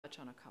touch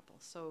on a couple.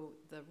 So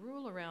the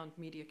rule around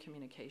media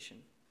communication,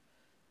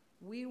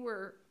 we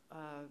were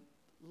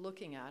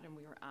looking at, and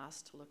we were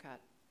asked to look at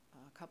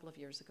a couple of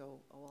years ago,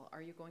 well,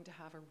 are you going to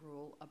have a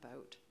rule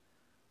about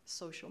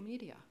social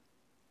media?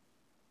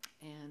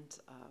 And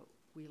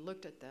we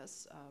looked at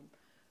this.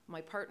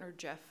 My partner,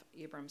 Jeff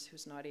Abrams,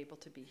 who's not able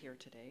to be here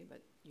today,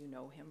 but you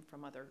know him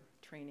from other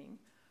training,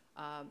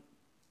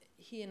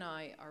 he and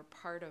I are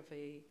part of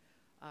a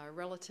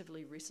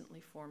relatively recently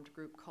formed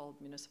group called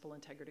Municipal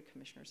Integrity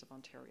Commissioners of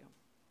Ontario.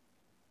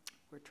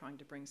 We're trying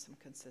to bring some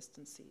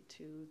consistency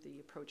to the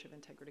approach of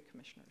integrity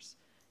commissioners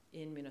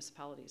in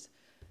municipalities.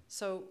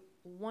 So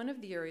one of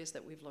the areas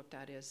that we've looked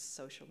at is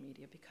social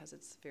media because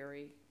it's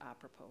very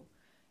apropos.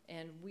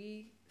 And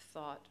we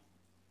thought,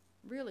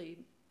 really,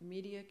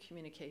 media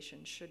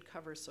communication should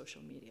cover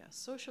social media.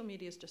 Social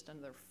media is just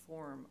another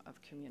form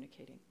of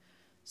communicating.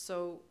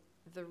 So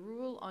the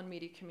rule on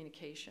media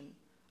communication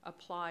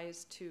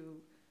applies to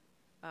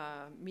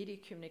media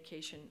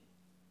communication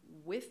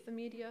with the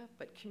media,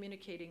 but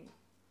communicating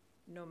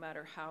no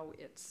matter how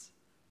it's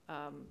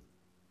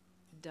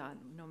done,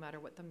 no matter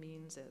what the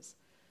means is.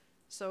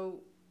 So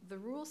the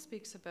rule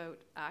speaks about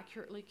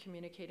accurately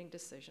communicating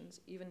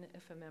decisions, even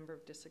if a member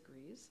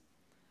disagrees,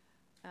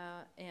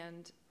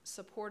 and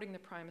supporting the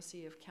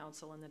primacy of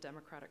council in the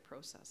democratic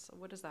process. So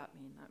what does that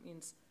mean? That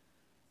means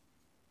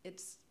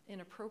it's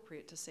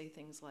inappropriate to say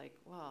things like,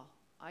 well,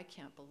 I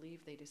can't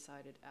believe they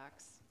decided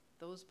X,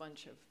 those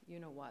bunch of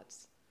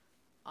you-know-whats,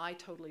 I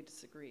totally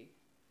disagree.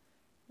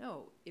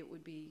 No, it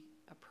would be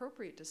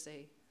appropriate to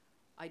say,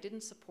 I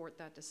didn't support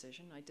that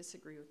decision, I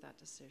disagree with that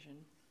decision,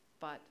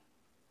 but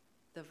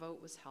the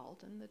vote was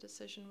held and the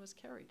decision was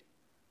carried.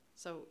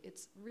 So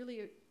it's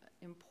really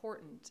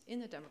important in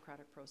the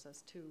democratic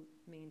process to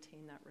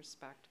maintain that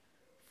respect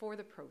for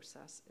the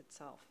process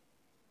itself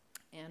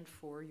and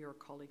for your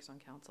colleagues on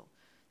council.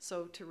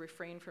 So to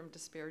refrain from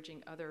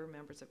disparaging other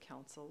members of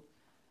council,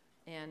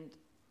 and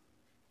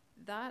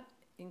that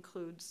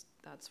includes,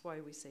 that's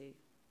why we say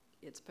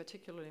it's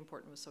particularly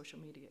important with social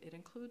media. It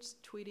includes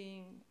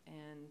tweeting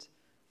and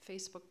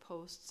Facebook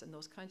posts and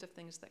those kinds of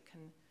things that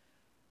can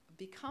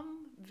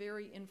become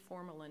very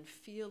informal and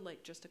feel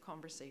like just a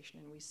conversation.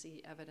 And we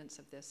see evidence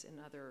of this in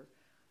other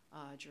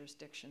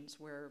jurisdictions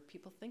where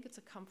people think it's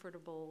a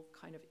comfortable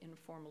kind of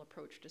informal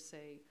approach to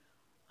say,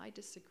 I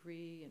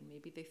disagree, and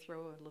maybe they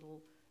throw a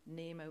little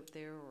name out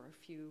there or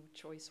a few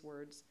choice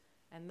words.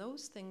 And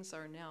those things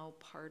are now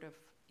part of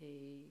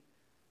a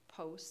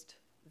post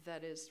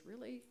that is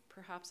really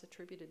perhaps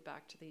attributed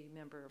back to the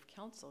member of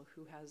council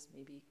who has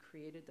maybe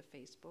created the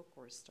Facebook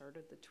or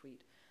started the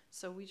tweet.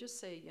 So we just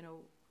say, you know,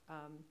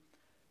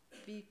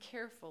 be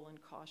careful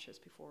and cautious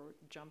before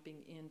jumping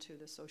into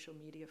the social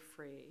media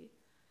fray,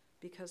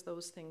 because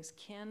those things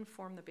can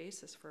form the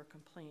basis for a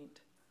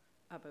complaint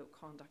about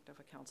conduct of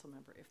a council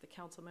member. If the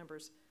council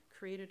members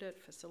created it,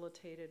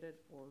 facilitated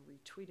it, or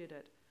retweeted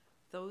it,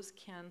 those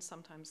can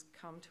sometimes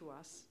come to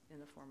us in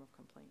the form of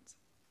complaints.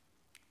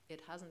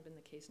 It hasn't been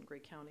the case in Grey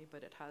County,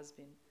 but it has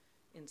been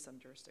in some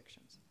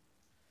jurisdictions.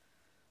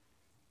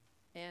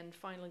 And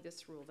finally,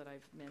 this rule that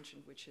I've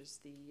mentioned, which is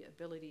the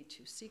ability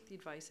to seek the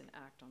advice and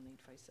act on the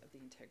advice of the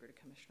Integrity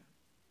Commissioner.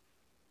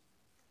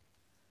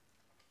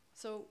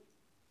 So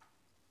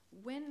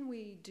when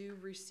we do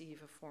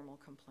receive a formal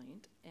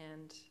complaint,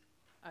 and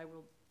I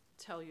will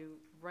tell you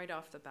right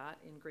off the bat,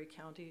 in Grey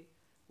County,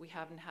 we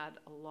haven't had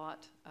a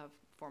lot of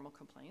formal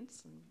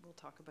complaints, and we'll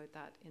talk about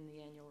that in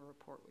the annual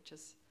report, which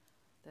is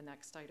the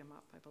next item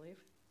up, I believe.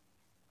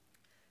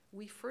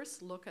 We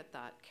first look at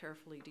that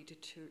carefully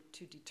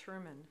to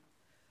determine,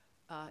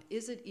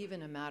 is it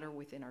even a matter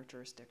within our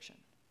jurisdiction?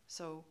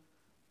 So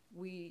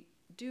we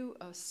do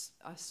a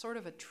sort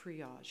of a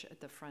triage at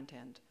the front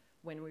end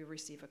when we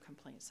receive a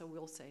complaint. So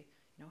we'll say,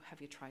 you know,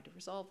 have you tried to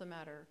resolve the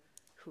matter?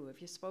 Who have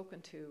you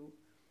spoken to?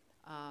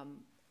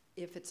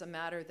 If it's a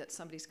matter that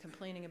somebody's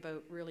complaining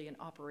about, really an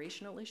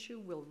operational issue,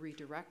 we'll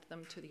redirect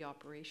them to the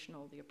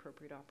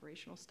appropriate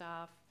operational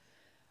staff.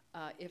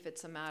 If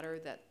it's a matter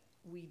that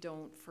we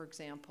don't, for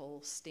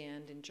example,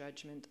 stand in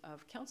judgment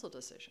of council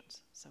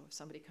decisions. So if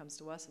somebody comes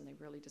to us and they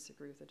really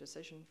disagree with the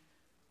decision,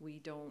 we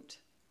don't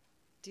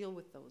deal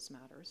with those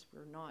matters.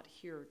 We're not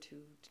here to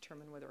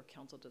determine whether a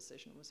council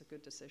decision was a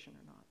good decision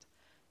or not.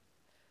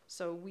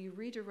 So we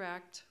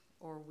redirect,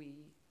 or we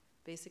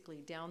basically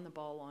down the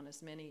ball on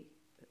as many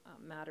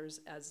matters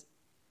as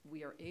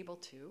we are able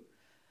to,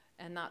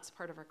 and that's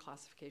part of our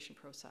classification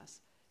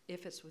process.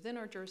 If it's within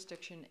our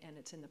jurisdiction and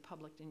it's in the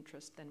public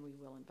interest, then we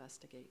will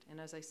investigate. And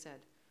as I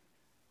said,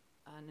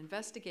 an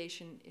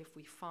investigation, if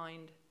we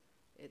find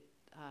it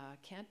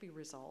can't be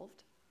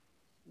resolved,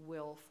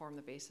 will form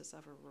the basis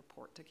of a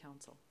report to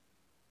council.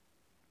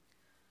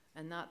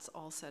 And that's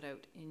all set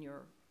out in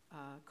your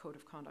code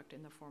of conduct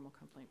in the formal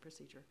complaint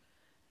procedure.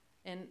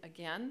 And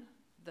again,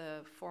 the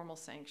formal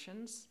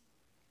sanctions,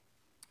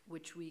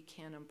 which we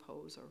can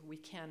impose or we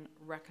can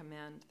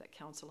recommend that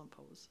council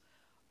impose,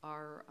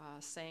 are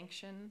a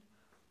sanction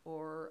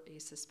or a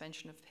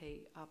suspension of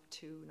pay up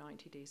to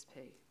 90 days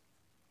pay.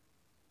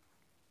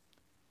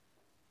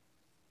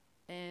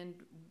 And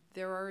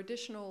there are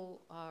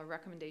additional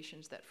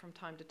recommendations that from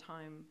time to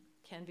time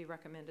can be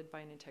recommended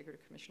by an integrity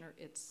commissioner.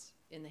 It's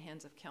in the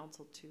hands of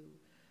council to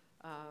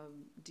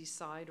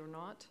decide or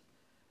not.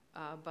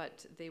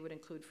 But they would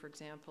include, for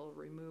example,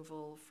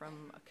 removal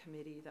from a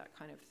committee, that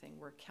kind of thing,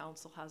 where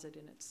council has it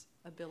in its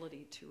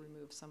ability to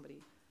remove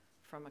somebody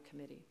from a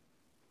committee.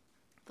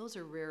 Those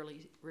are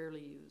rarely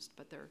used,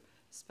 but they're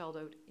spelled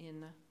out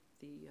in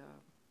the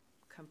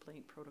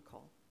complaint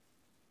protocol.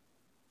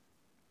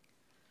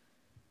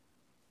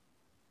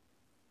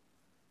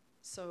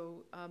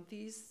 So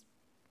these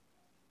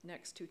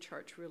next two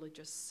charts really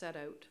just set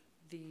out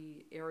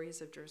the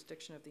areas of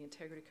jurisdiction of the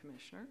Integrity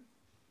Commissioner.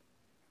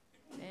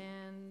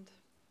 And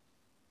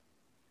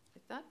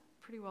that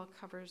pretty well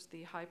covers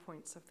the high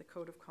points of the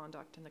Code of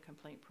Conduct and the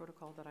complaint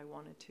protocol that I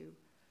wanted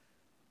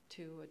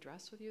to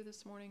address with you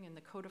this morning. And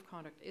the Code of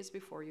Conduct is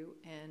before you,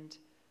 and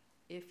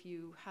if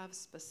you have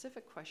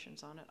specific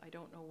questions on it, I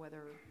don't know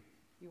whether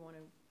you want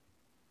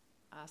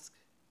to ask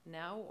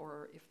now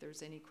or if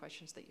there's any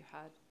questions that you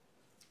had.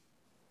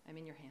 I'm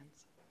in your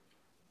hands.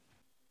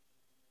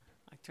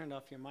 I turned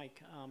off your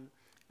mic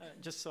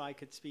just so I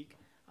could speak.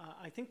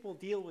 I think we'll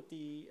deal with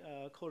the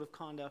Code of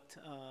Conduct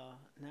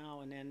now,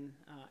 and then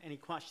any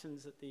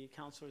questions that the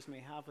councillors may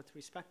have with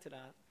respect to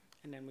that,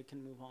 and then we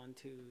can move on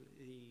to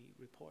the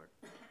report.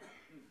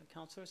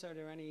 Councillors, are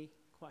there any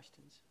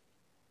questions?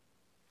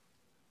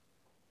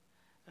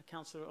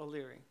 Councillor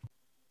O'Leary.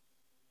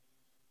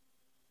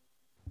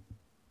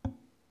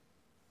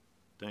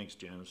 Thanks,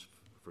 Janice,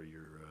 for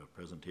your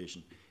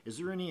presentation. Is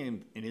there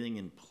anything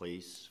in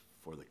place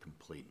for the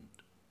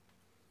complainant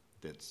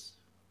that's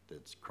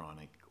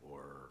chronic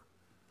or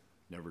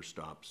never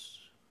stops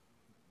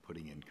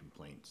putting in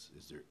complaints?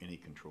 Is there any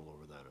control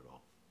over that at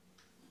all?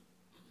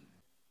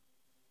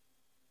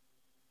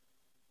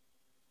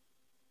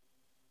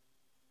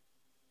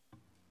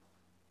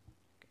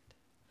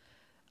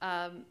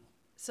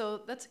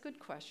 So that's a good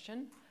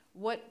question.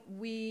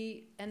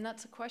 And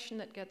that's a question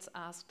that gets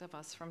asked of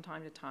us from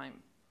time to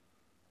time.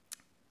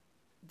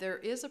 There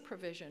is a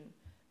provision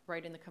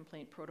right in the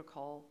complaint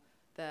protocol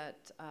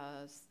that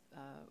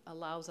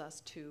allows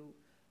us to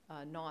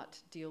not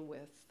deal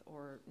with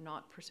or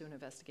not pursue an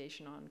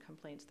investigation on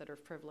complaints that are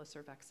frivolous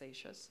or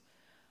vexatious.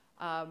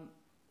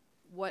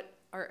 What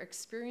our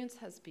experience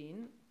has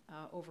been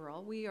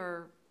overall, we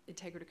are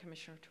Integrity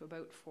Commissioner to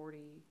about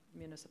 40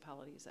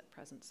 municipalities at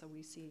present, so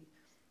we see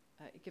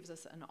it gives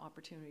us an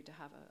opportunity to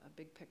have a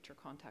big picture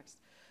context.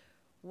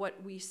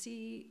 What we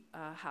see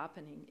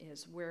happening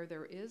is where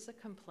there is a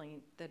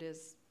complaint that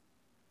is,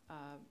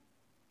 I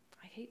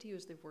hate to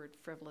use the word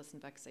frivolous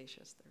and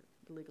vexatious,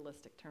 they're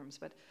legalistic terms,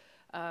 but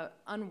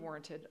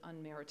unwarranted,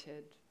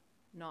 unmerited,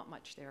 not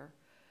much there.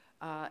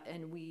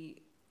 And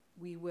we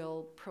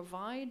will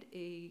provide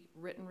a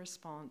written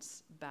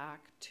response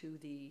back to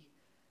the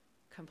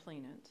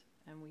complainant.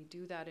 And we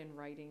do that in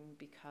writing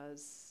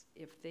because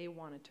if they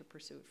wanted to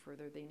pursue it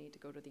further, they need to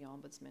go to the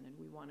Ombudsman, and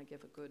we want to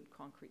give a good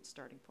concrete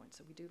starting point.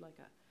 So we do like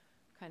a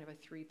kind of a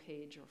 3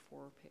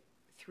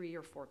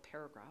 or 4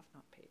 paragraph,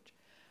 not page,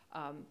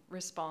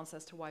 response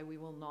as to why we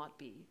will not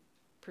be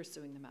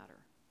pursuing the matter,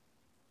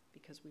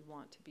 because we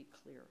want to be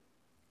clear.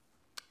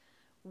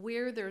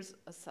 Where there's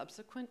a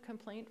subsequent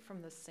complaint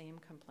from the same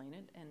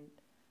complainant, and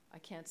I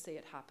can't say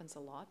it happens a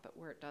lot, but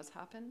where it does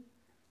happen,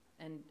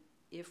 and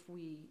if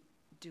we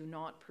do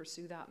not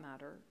pursue that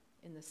matter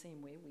in the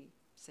same way, we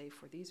say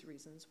for these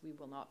reasons we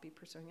will not be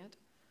pursuing it.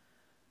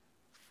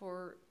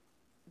 For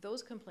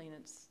those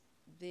complainants,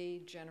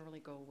 they generally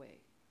go away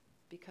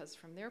because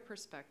from their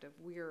perspective,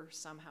 we're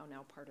somehow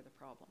now part of the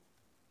problem.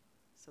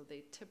 So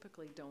they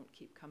typically don't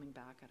keep coming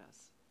back at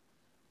us.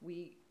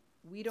 We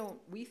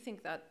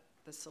think that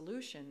the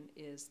solution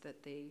is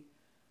that they,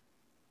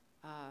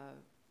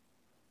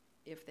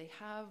 if they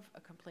have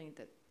a complaint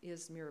that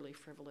is merely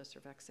frivolous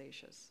or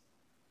vexatious,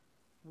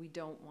 we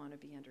don't want to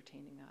be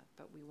entertaining that,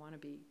 but we want to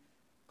be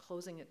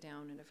closing it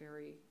down in a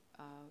very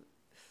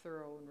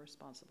thorough and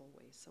responsible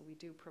way. So we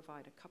do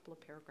provide a couple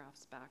of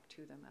paragraphs back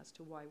to them as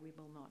to why we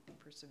will not be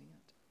pursuing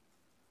it.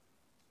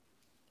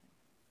 Okay.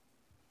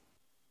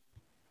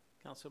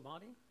 Councillor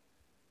Boddy?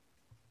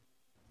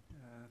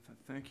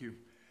 Thank you.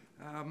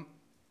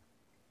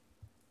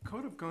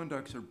 Code of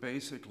conducts are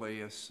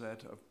basically a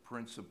set of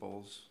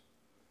principles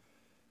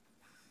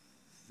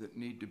that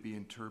need to be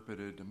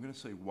interpreted, I'm going to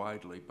say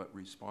widely, but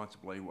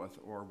responsibly with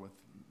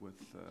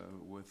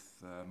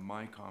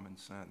my common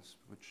sense,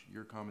 which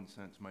your common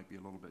sense might be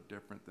a little bit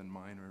different than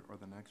mine or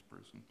the next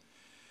person.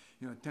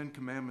 You know, 10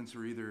 commandments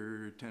are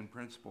either 10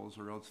 principles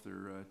or else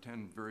they're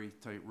 10 very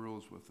tight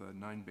rules with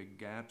 9 big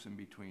gaps in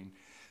between.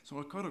 So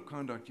a code of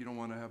conduct, you don't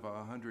want to have a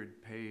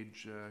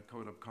 100-page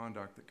code of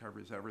conduct that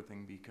covers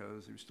everything,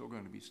 because there's still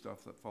going to be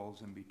stuff that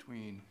falls in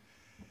between.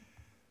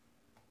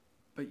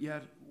 But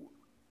yet,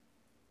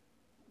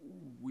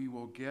 we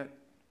will get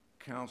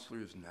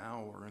counselors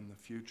now or in the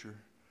future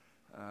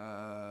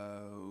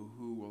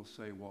who will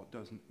say, well,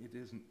 it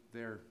isn't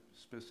there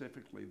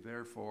specifically,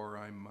 therefore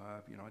I'm,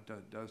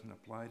 it doesn't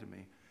apply to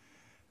me.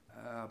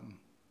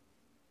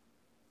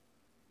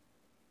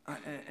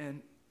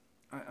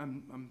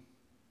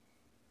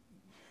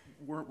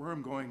 where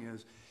I'm going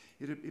is,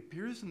 it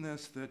appears in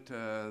this that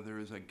there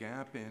is a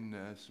gap in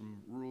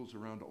some rules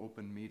around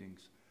open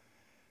meetings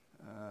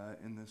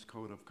in this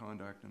code of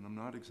conduct, and I'm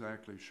not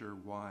exactly sure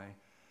why.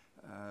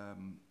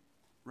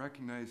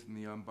 Recognizing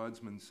the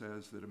ombudsman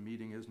says that a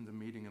meeting isn't a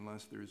meeting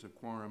unless there's a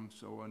quorum,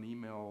 so an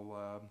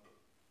email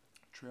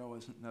trail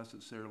isn't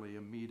necessarily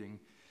a meeting.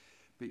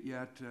 But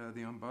yet,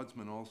 the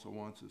ombudsman also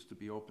wants us to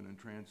be open and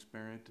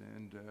transparent,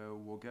 and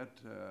we'll get,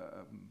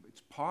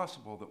 it's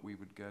possible that we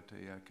would get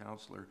a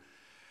counselor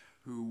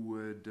who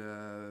would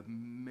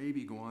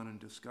maybe go on and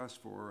discuss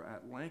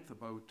at length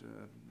about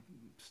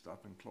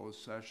stuff in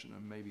closed session,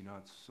 and maybe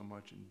not so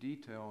much in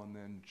detail, and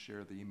then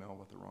share the email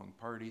with the wrong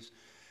parties.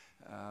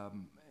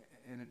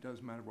 And it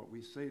does matter what we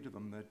say to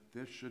them, that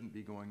this shouldn't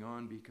be going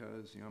on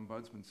because the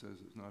ombudsman says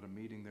it's not a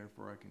meeting,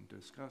 therefore I can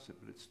discuss it.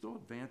 But it's still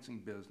advancing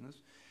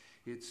business.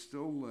 It's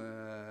still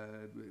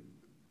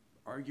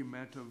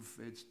argumentative,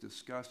 it's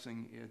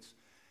discussing,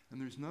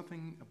 and there's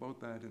nothing about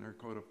that in our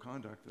code of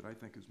conduct that I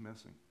think is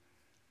missing.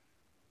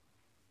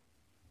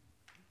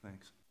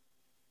 Thanks.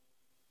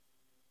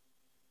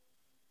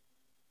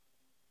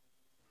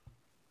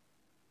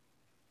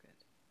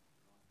 Good.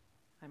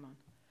 I'm on.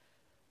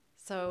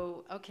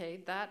 So,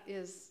 okay, that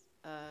is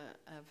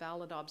a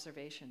valid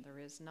observation. There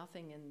is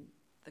nothing in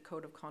the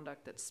code of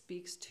conduct that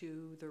speaks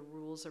to the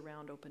rules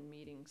around open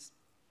meetings.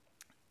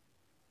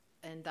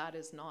 And that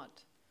is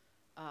not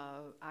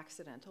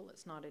accidental,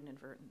 it's not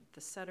inadvertent.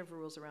 The set of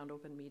rules around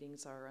open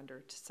meetings are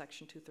under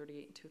section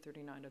 238 and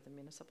 239 of the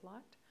Municipal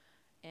Act,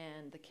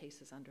 and the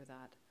cases under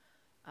that.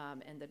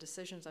 And the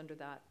decisions under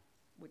that,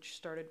 which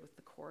started with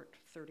the court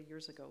 30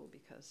 years ago,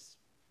 because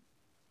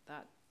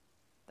that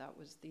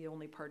was the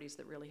only parties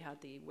that really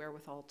had the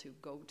wherewithal to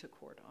go to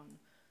court on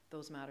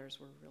those matters,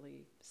 were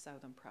really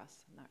Southern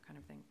Press and that kind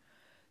of thing.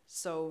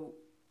 So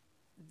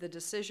the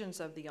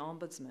decisions of the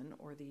ombudsman,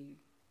 or the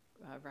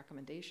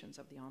recommendations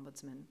of the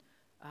ombudsman,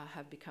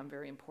 have become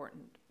very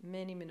important.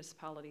 Many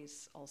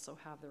municipalities also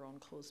have their own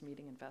closed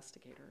meeting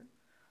investigator,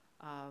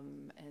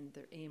 and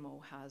their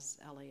AMO has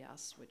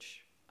LAS,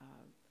 which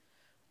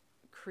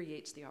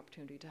creates the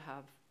opportunity to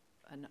have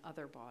an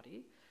other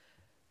body.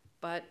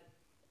 But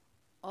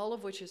all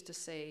of which is to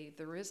say,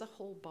 there is a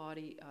whole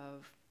body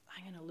of,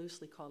 I'm going to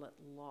loosely call it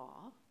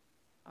law,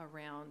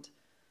 around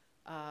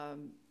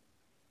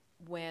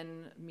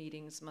when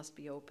meetings must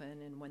be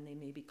open and when they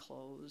may be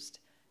closed,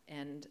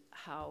 and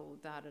how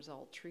that is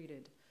all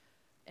treated.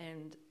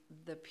 And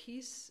the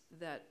piece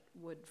that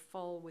would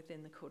fall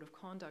within the code of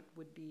conduct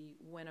would be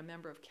when a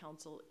member of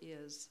council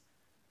is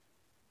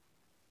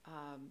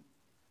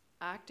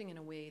acting in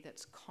a way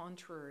that's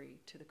contrary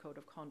to the code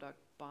of conduct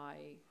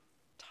by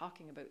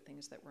talking about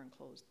things that were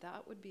enclosed.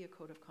 That would be a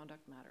code of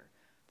conduct matter.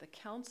 The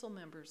council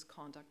member's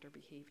conduct or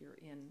behavior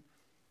in,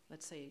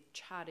 let's say,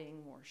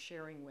 chatting or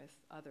sharing with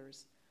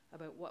others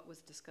about what was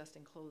discussed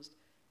in closed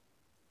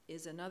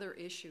is another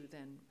issue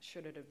than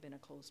should it have been a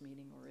closed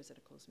meeting or is it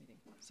a closed meeting.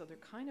 So they're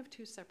kind of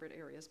two separate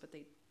areas, but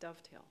they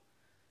dovetail.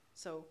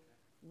 So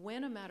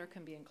when a matter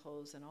can be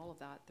enclosed and all of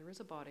that, there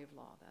is a body of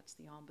law. That's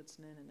the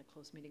ombudsman and the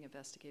closed meeting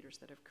investigators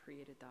that have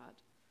created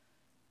that.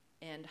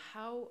 And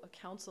how a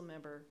council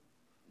member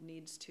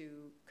needs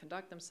to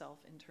conduct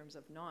themselves in terms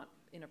of not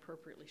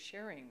inappropriately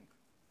sharing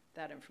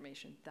that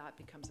information, that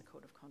becomes a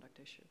code of conduct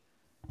issue.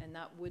 And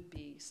that would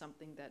be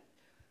something that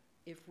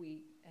if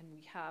we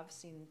have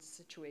seen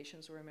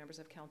situations where members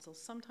of council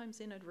sometimes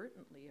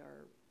inadvertently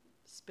are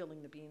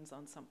spilling the beans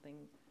on something,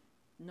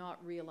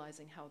 not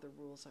realizing how the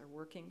rules are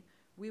working,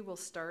 we will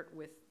start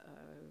with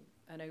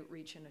an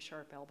outreach and a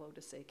sharp elbow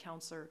to say,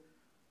 Councillor,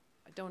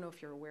 I don't know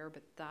if you're aware,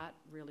 but that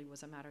really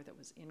was a matter that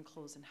was in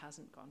closed and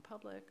hasn't gone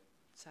public,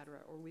 etc.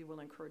 Or we will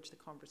encourage the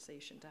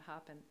conversation to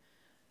happen.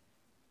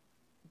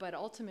 But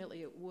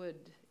ultimately it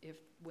would, if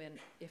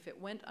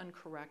it went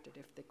uncorrected,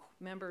 if the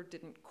member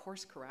didn't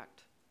course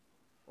correct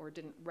or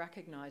didn't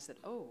recognize that,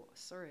 oh,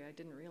 sorry, I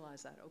didn't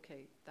realize that,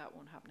 okay, that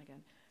won't happen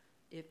again.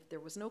 If there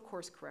was no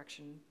course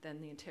correction,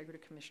 then the Integrity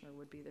Commissioner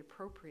would be the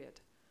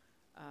appropriate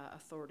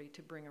authority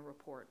to bring a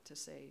report to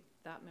say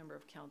that member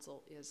of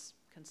council is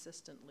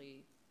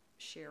consistently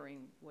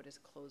sharing what is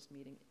closed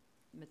meeting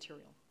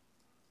material.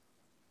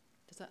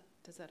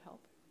 Does that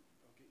help?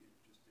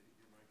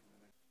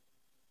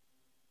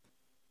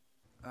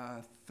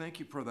 Thank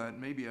you for that.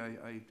 Maybe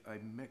I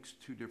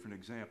mixed two different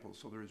examples.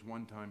 So there is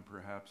one time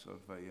perhaps of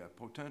a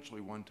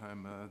potentially one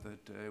time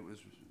that it was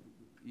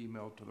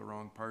emailed to the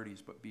wrong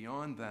parties. But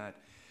beyond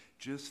that,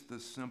 just the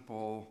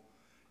simple,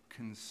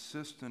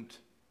 consistent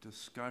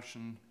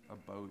discussion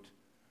about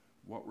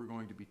what we're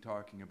going to be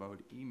talking about,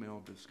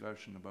 email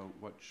discussion about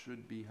what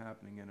should be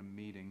happening in a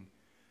meeting,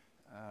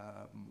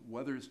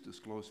 whether it's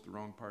disclosed to the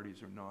wrong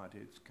parties or not,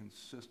 it's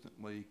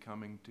consistently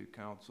coming to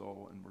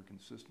council and we're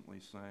consistently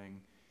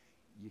saying,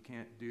 you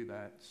can't do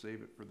that,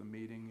 save it for the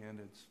meeting, and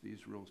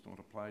these rules don't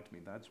apply to me.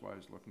 That's why I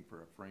was looking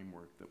for a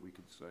framework that we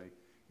could say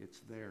it's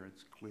there,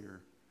 it's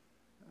clear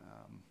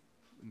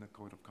in the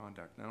code of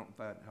conduct. Now,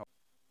 that helps.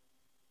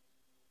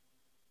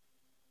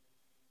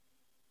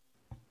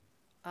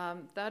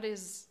 That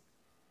is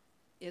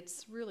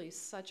It's really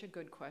such a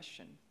good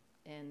question,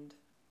 and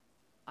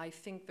I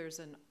think there's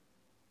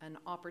an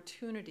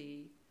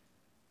opportunity.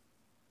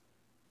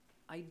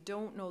 I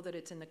don't know that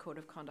it's in the code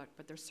of conduct,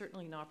 but there's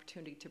certainly an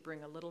opportunity to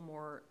bring a little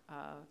more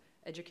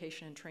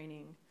education and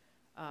training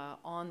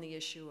on the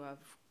issue of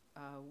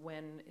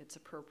when it's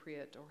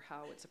appropriate or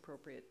how it's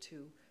appropriate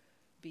to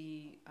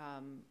be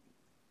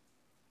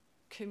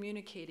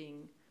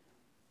communicating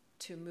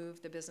to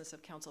move the business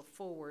of council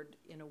forward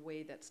in a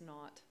way that's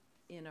not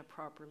in a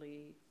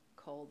properly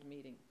called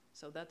meeting.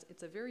 So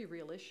it's a very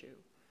real issue.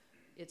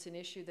 It's an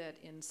issue that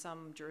in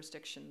some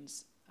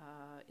jurisdictions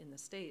in the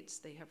States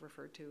they have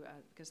referred to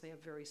because they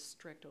have very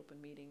strict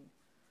open meeting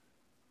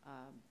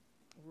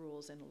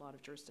rules in a lot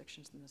of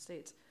jurisdictions in the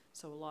States.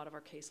 So a lot of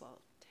our case law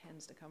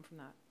tends to come from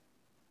that.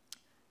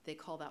 They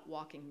call that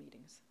walking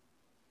meetings.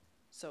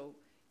 So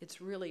it's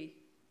really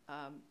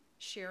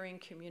sharing,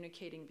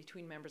 communicating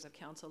between members of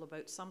council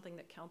about something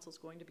that council's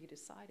going to be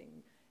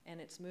deciding, and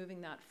it's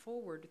moving that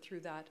forward through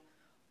that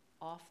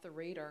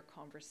off-the-radar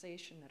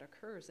conversation that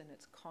occurs, and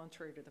it's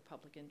contrary to the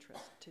public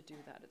interest to do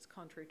that. It's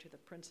contrary to the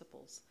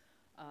principles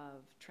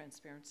of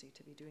transparency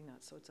to be doing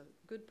that. So it's a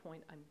good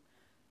point. I'm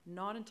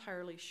not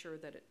entirely sure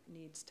that it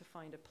needs to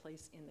find a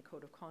place in the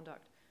code of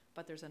conduct,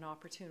 but there's an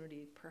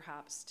opportunity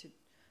perhaps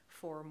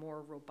for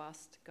more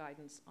robust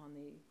guidance on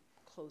the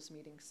closed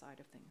meeting side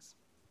of things.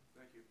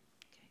 Thank you.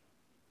 Okay.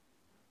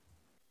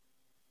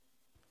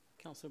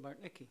 Councillor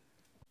Bartnicki.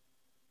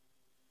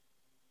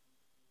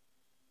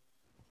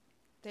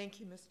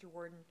 Thank you, Mr.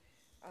 Warden.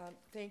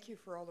 Thank you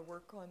for all the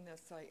work on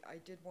this. I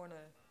did want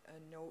to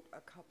note a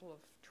couple of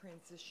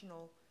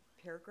transitional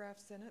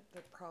paragraphs in it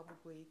that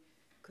probably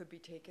could be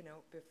taken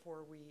out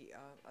before we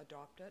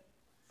adopt it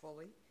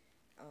fully.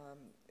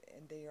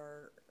 And they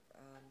are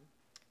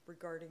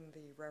regarding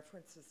the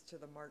references to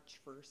the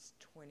March 1st,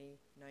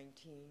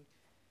 2019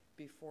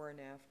 before and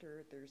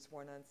after. There's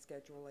one on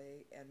Schedule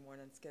A and one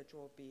on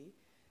Schedule B.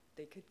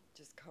 They could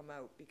just come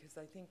out because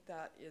I think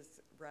that is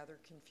rather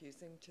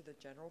confusing to the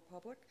general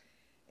public.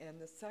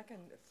 And the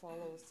second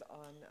follows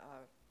on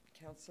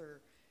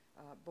Councillor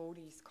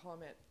Bodie's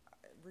comment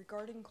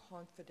regarding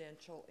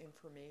confidential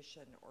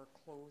information or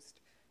closed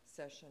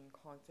session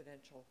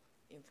confidential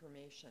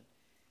information.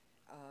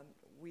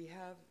 We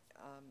have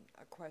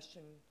a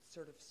question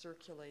sort of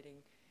circulating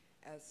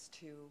as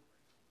to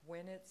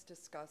when it's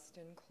discussed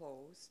in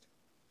closed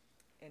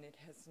and it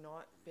has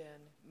not been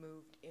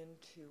moved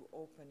into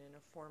open in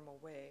a formal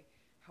way.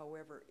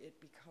 However, it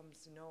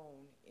becomes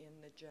known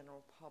in the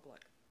general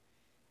public.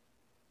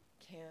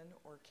 Can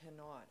or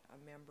cannot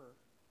a member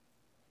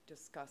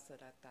discuss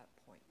it at that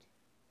point?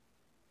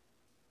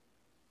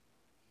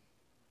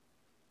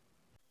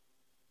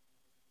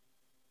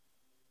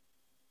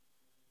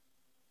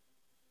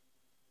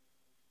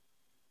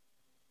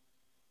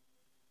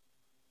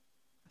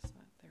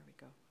 There we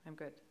go. I'm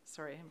good.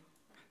 Sorry,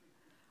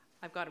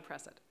 I've got to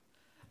press it.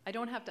 I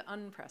don't have to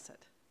unpress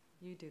it.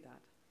 You do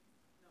that.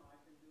 No,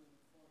 I've been doing it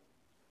for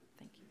you.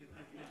 Thank you.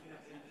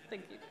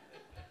 Thank you.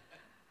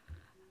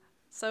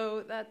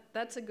 So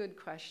that's a good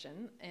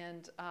question,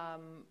 and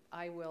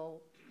I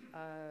will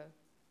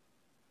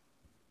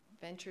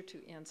venture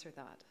to answer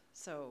that.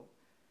 So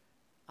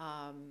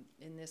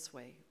in this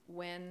way,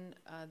 when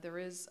there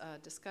is a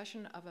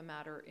discussion of a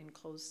matter in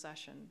closed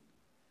session,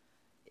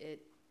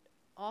 it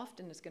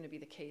often is going to be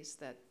the case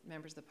that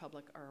members of the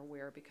public are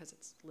aware because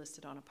it's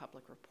listed on a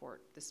public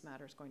report. This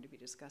matter is going to be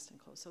discussed in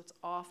closed. So it's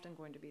often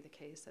going to be the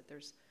case that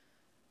there's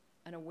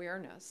an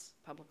awareness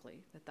publicly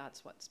that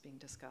that's what's being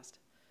discussed.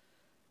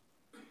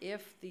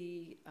 If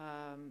the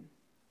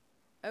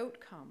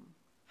outcome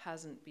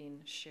hasn't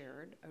been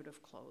shared out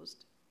of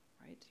closed,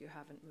 right? You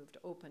haven't moved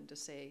open to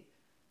say,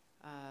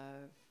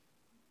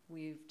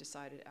 we've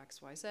decided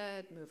X, Y, Z,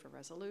 move a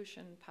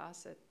resolution,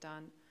 pass it,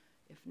 done.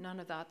 If none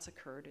of that's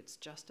occurred, it's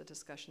just a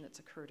discussion that's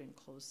occurred in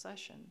closed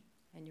session,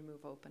 and you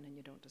move open and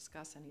you don't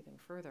discuss anything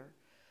further,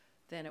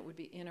 then it would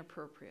be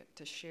inappropriate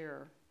to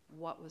share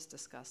what was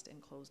discussed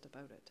in closed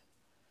about it.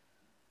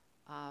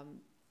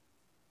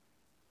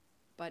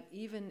 But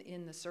even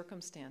in the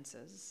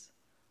circumstances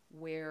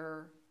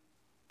where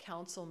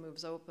council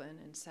moves open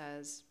and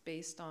says,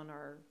 based on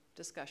our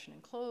discussion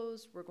in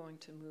closed, we're going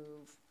to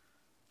move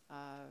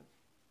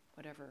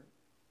whatever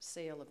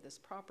sale of this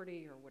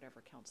property or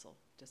whatever council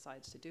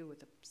decides to do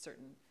with a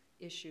certain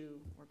issue,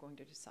 we're going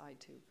to decide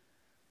to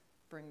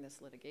bring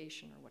this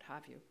litigation or what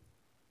have you.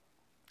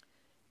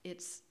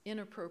 It's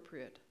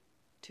inappropriate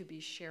to be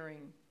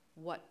sharing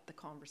what the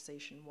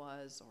conversation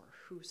was or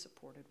who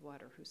supported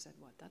what or who said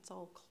what. That's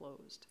all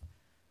closed.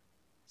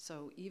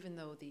 So even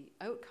though the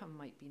outcome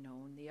might be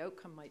known, the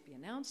outcome might be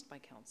announced by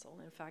council.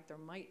 In fact, there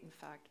might in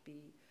fact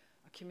be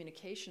a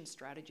communication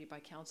strategy by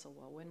council.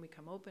 Well, when we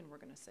come open, we're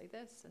going to say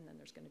this, and then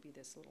there's going to be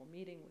this little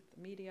meeting with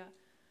the media,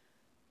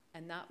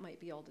 and that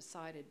might be all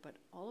decided, but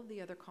all of the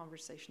other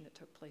conversation that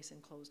took place in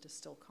closed is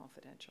still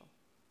confidential.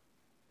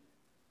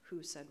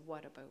 Who said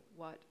what about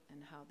what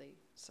and how they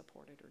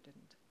supported or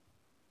didn't.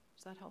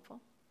 Is that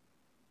helpful?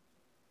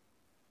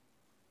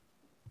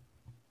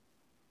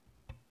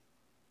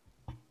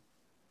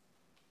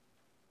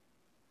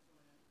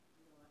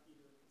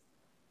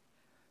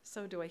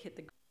 So do I hit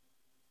the...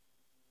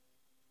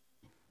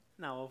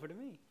 Now over to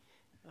me.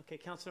 Okay,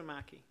 Councillor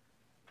Mackey.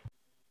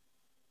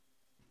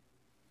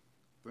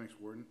 Thanks,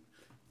 Warden.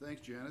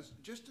 Thanks, Janice.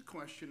 Just a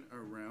question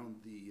around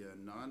the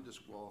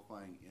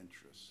non-disqualifying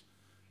interests.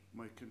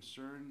 My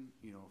concern,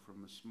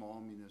 from a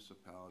small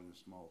municipality, a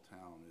small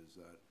town, is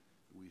that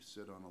we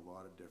sit on a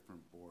lot of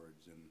different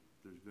boards, and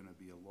there's going to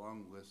be a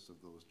long list of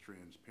those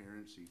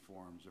transparency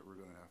forms that we're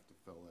going to have to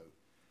fill out.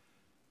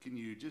 Can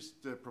you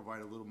just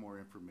provide a little more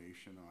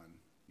information on,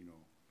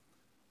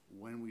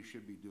 when we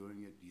should be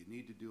doing it? Do you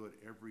need to do it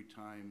every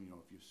time,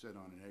 if you sit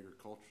on an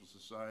agricultural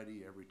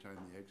society, every time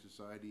the Ag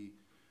Society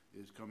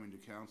is coming to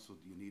council,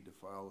 do you need to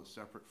file a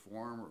separate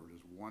form, or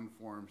just one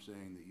form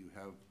saying that you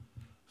have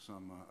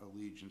some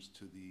allegiance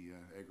to the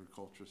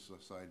agricultural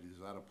society? Does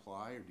that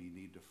apply, or do you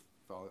need to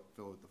fill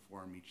out the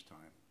form each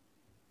time?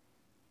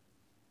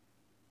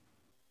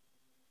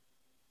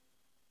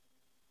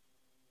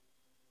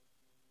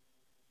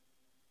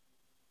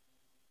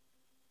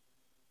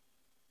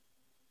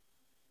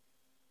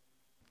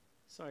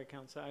 Sorry,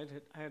 Councillor,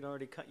 I had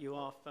already cut you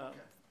off,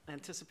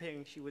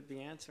 anticipating she would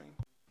be answering.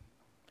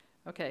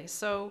 Okay,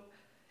 so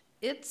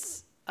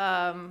it's,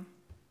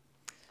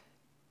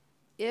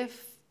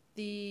 if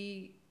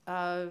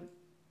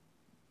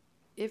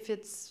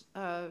it's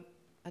a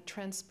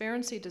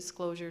transparency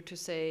disclosure to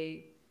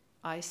say,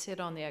 I sit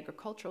on the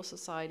Agricultural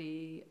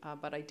Society,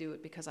 but I do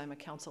it because I'm a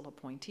council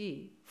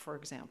appointee, for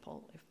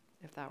example,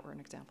 if that were an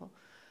example,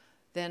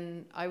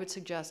 then I would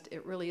suggest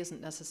it really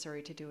isn't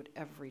necessary to do it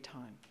every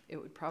time. It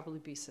would probably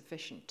be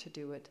sufficient to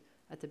do it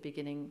at the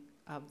beginning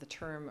of the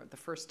term, or the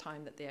first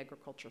time that the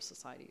Agricultural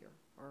Society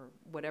or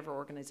whatever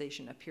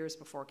organization appears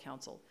before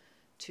council,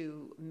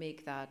 to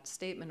make that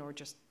statement, or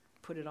just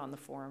put it on the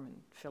form and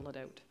fill it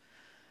out.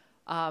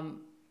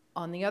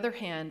 On the other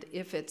hand,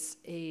 if it's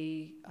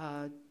a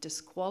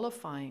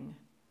disqualifying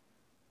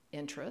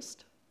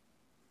interest,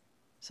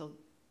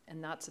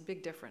 and that's a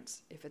big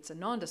difference. If it's a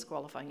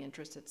non-disqualifying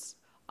interest, it's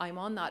I'm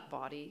on that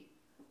body.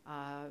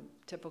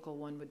 Typical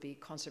one would be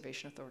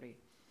Conservation Authority.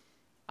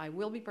 I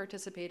will be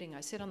participating.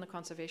 I sit on the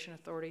Conservation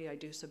Authority. I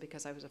do so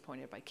because I was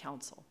appointed by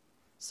council.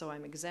 So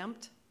I'm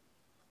exempt.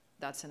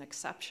 That's an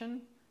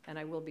exception, and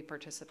I will be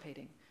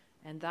participating.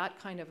 And that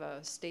kind of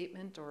a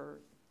statement or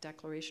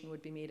declaration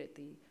would be made at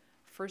the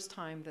first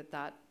time that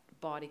that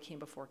body came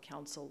before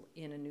council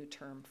in a new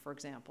term, for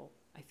example.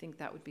 I think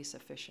that would be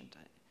sufficient.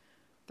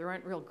 There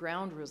aren't real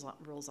ground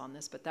rules on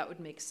this, but that would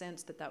make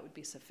sense that that would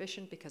be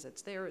sufficient because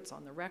it's there, it's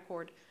on the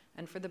record,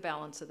 and for the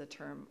balance of the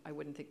term, I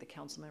wouldn't think the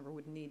council member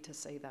would need to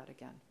say that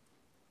again.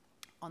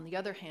 On the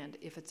other hand,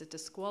 if it's a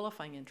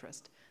disqualifying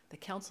interest, the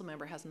council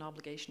member has an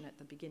obligation at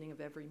the beginning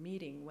of every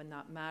meeting when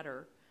that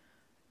matter,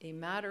 a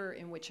matter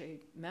in which a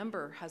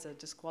member has a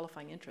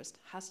disqualifying interest,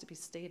 has to be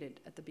stated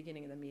at the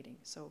beginning of the meeting.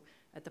 So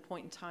at the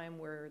point in time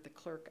where the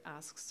clerk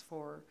asks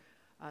for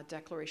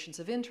declarations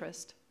of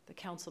interest, the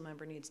council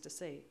member needs to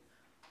say,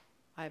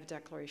 I have a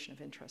declaration of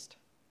interest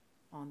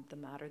on the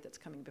matter that's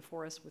coming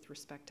before us with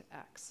respect to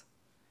X.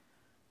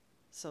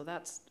 So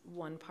that's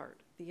one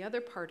part. The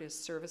other part is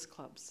service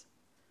clubs.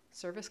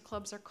 Service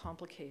clubs are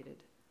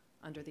complicated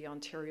under the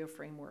Ontario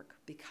framework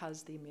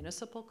because the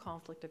Municipal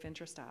Conflict of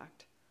Interest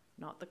Act,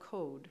 not the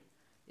code,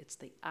 it's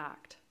the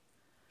act,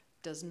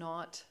 does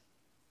not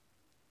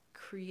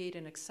create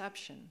an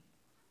exception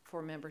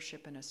for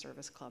membership in a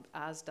service club,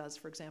 as does,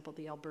 for example,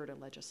 the Alberta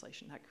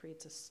legislation. That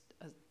creates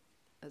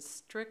a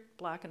strict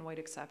black and white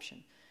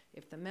exception.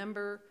 If the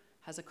member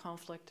has a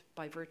conflict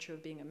by virtue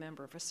of being a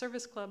member of a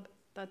service club,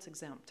 that's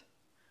exempt.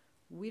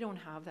 We don't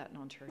have that in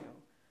Ontario.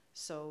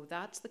 So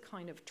that's the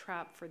kind of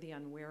trap for the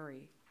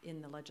unwary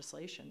in the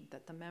legislation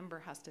that the member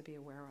has to be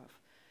aware of.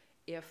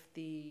 If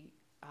the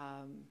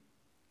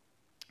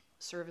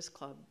service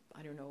club,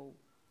 I don't know,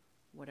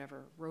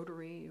 whatever,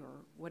 Rotary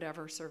or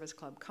whatever service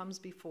club comes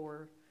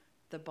before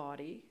the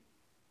body,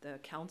 the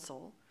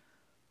council,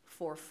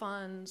 for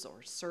funds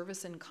or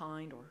service in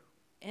kind or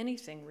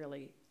anything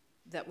really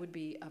that would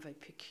be of a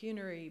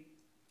pecuniary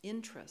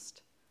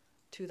interest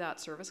to that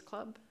service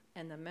club,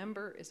 and the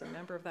member is a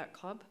member of that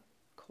club,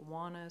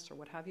 Kiwanis or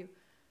what have you,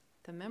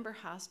 the member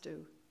has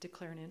to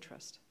declare an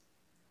interest.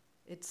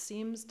 It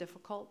seems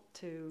difficult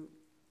to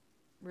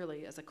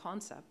really as a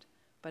concept,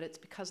 but it's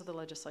because of the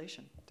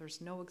legislation. There's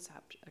no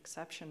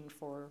exception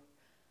for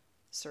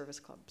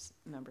service clubs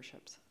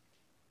memberships.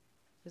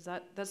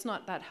 That's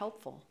not that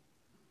helpful?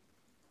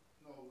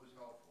 No, it was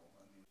helpful.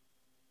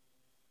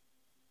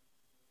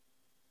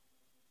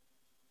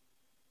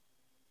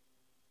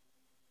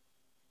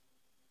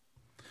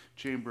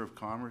 Chamber of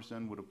Commerce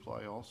then would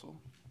apply also?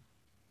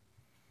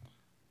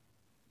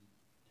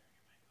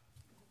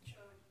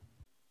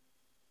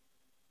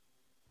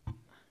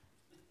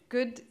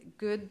 Good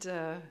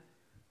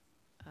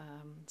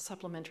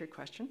supplementary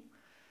question.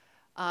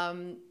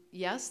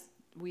 Yes,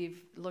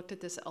 we've looked at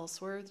this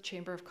elsewhere. The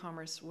Chamber of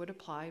Commerce would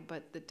apply,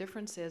 but the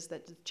difference is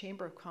that the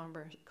Chamber of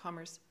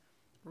Commerce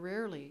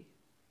rarely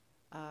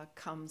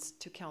comes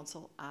to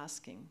council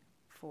asking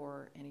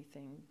for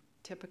anything.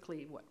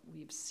 Typically what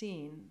we've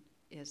seen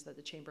is that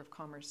the Chamber of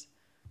Commerce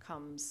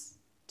comes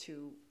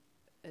to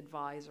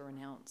advise or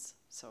announce.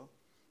 So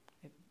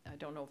I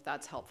don't know if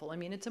that's helpful. I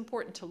mean, it's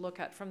important to look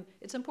at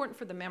it's important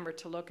for the member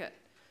to look at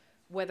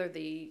whether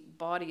the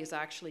body has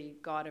actually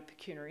got a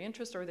pecuniary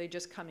interest, or are they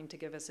just coming to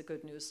give us a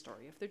good news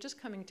story. If they're just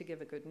coming to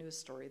give a good news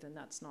story, then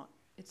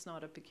it's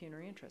not a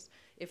pecuniary interest.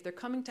 If they're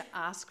coming to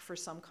ask for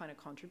some kind of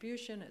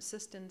contribution,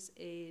 assistance,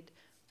 aid,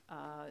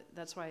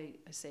 that's why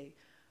I say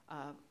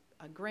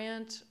a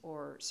grant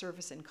or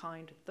service in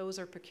kind, those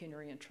are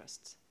pecuniary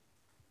interests.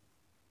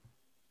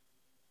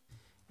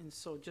 And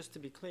so just to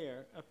be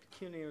clear, a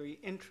pecuniary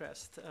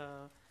interest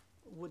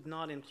would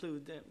not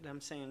include them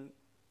saying,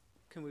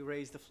 can we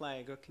raise the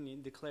flag, or can you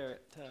declare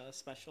it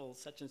special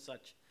such and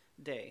such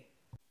day?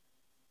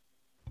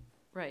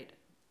 Right,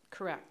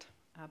 correct,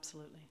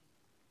 absolutely.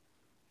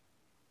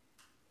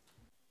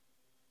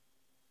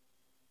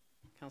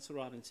 Councillor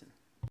Robinson.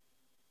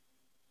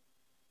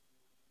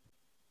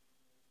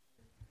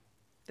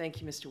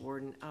 Thank you, Mr.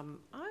 Warden.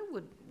 I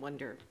would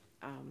wonder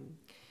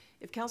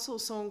if council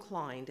is so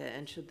inclined,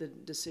 and should the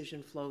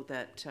decision flow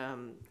that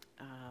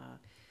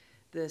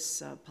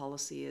this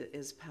policy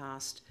is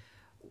passed,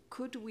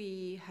 could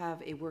we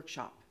have a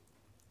workshop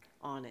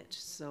on it?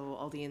 So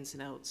all the ins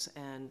and outs,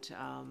 and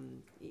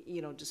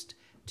just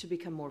to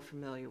become more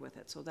familiar with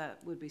it. So that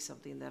would be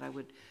something that I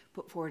would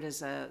put forward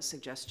as a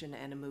suggestion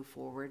and a move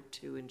forward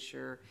to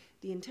ensure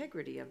the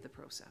integrity of the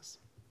process.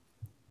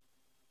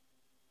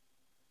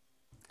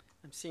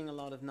 I'm seeing a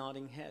lot of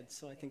nodding heads,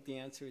 so I think the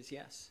answer is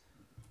yes.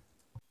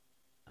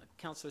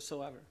 Councillor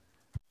Soever.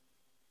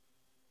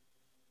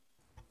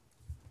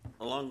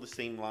 Along the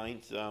same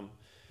lines,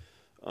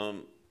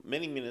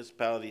 many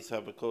municipalities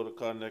have a code of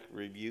conduct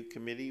review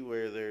committee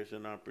where there's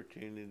an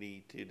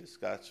opportunity to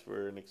discuss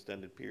for an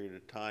extended period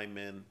of time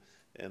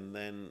and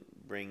then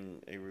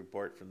bring a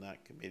report from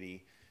that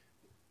committee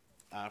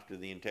after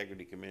the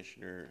integrity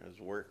commissioner has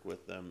worked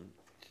with them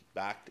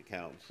back to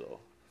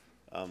council.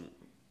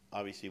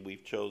 Obviously,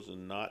 we've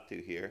chosen not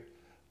to here.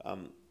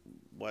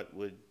 What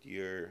would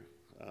your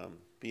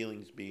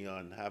feelings be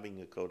on having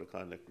a code of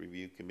conduct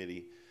review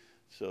committee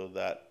so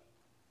that,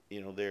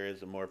 there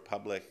is a more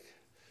public,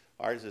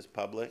 ours is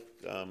public.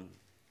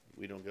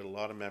 We don't get a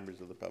lot of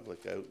members of the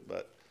public out,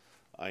 but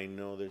I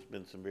know there's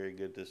been some very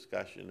good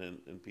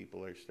discussion, and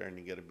people are starting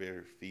to get a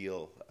better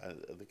feel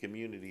of the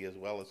community as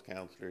well as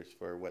councillors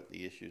for what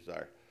the issues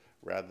are,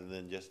 rather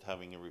than just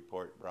having a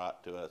report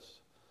brought to us.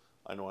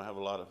 I know I have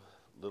a lot of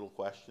little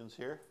questions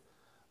here,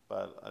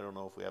 but I don't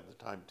know if we have the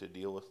time to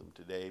deal with them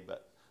today,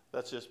 but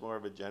that's just more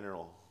of a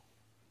general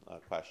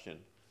question.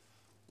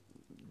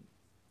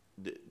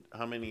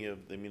 How many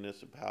of the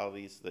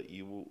municipalities that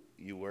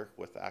you work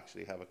with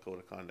actually have a code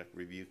of conduct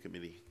review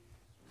committee?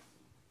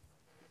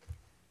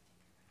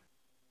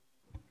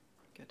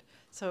 Good.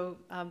 So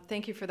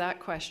thank you for that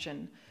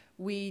question.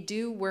 We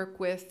do work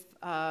with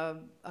a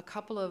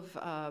couple of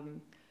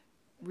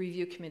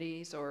review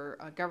committees or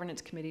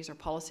governance committees or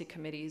policy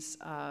committees,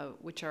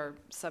 which are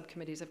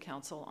subcommittees of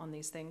council on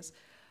these things.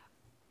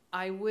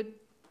 I would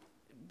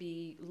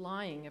be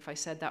lying if I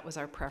said that was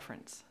our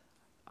preference.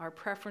 Our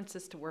preference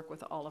is to work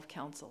with all of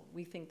council.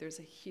 We think there's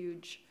a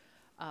huge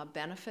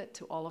benefit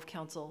to all of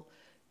council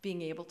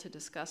being able to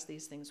discuss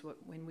these things.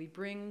 When we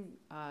bring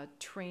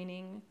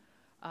training,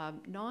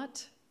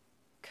 not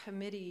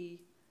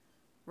committee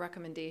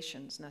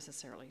recommendations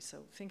necessarily, so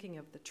thinking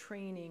of the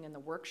training and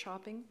the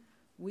workshopping,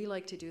 we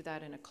like to do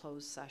that in a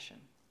closed session.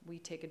 We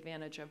take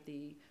advantage of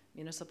the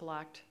Municipal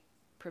Act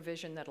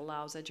provision that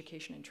allows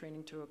education and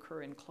training to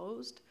occur in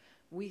closed.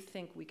 We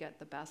think we get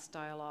the best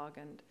dialogue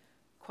and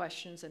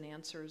questions and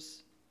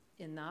answers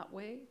in that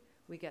way.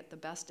 We get the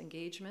best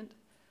engagement,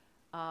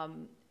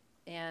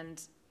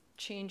 and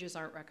changes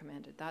aren't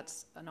recommended.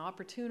 That's an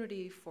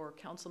opportunity for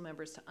council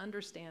members to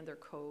understand their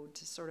code,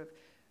 to sort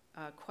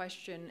of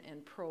question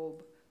and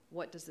probe,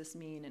 what does this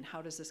mean and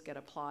how does this get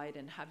applied,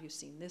 and have you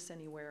seen this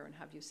anywhere, and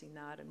have you seen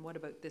that, and what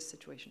about this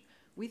situation?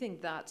 We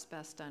think that's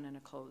best done in a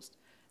closed,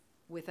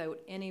 without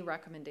any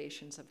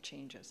recommendations of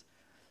changes.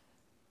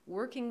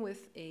 Working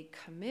with a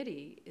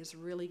committee is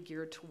really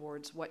geared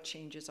towards what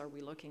changes are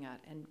we looking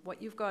at. And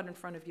what you've got in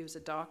front of you is a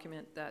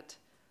document that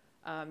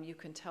you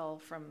can tell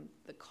from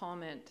the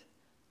comment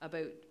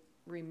about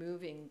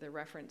removing the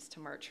reference to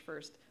March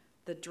 1st.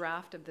 The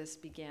draft of this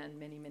began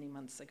many, many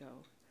months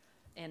ago,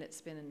 and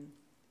it's been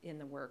in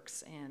the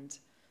works. And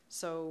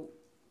so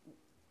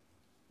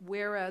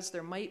whereas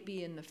there might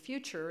be in the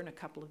future, in a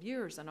couple of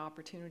years, an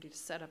opportunity to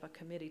set up a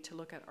committee to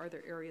look at, are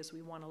there areas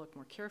we want to look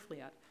more carefully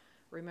at?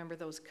 Remember,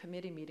 those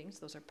committee meetings,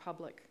 those are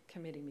public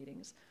committee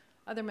meetings.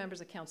 Other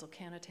members of council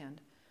can attend,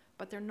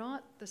 but they're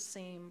not the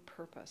same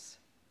purpose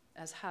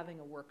as having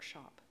a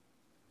workshop.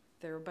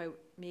 They're about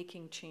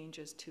making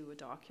changes to a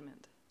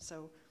document.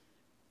 So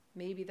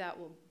maybe that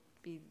will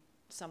be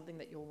something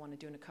that you'll want to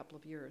do in a couple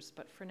of years.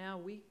 But for now,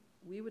 we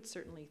would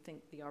certainly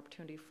think the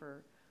opportunity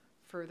for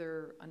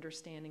further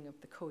understanding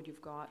of the code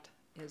you've got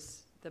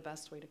is the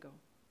best way to go.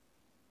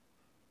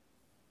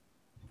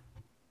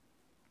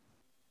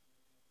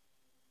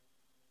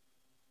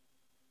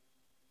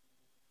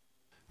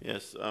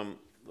 Yes,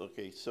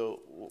 Okay,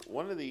 so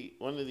one of the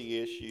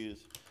issues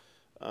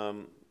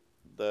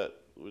that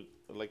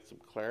I'd like some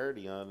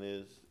clarity on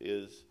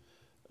is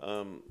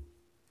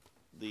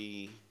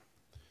the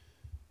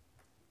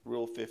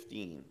Rule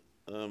 15.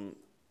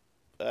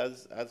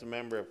 As a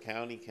member of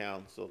county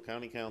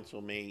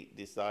council may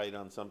decide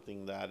on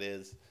something that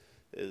is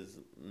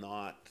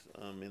not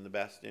in the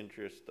best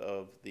interest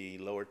of the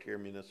lower tier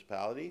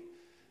municipality,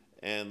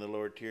 and the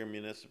lower tier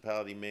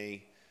municipality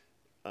may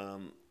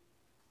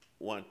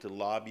want to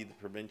lobby the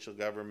provincial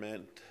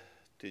government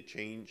to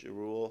change a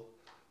rule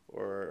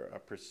or a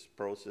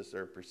process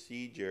or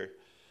procedure.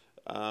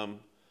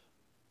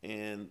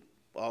 And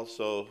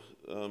also,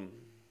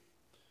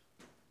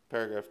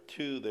 paragraph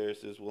 2 there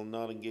says, will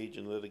not engage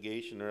in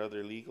litigation or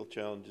other legal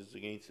challenges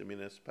against the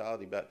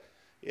municipality. But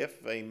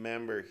if a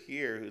member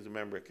here who's a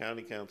member of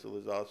county council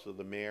is also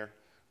the mayor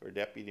or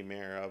deputy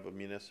mayor of a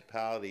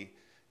municipality,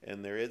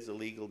 and there is a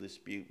legal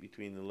dispute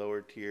between the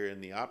lower tier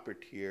and the upper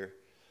tier,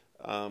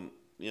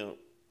 you know,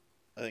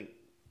 I think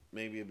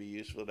maybe it'd be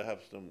useful to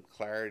have some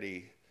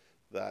clarity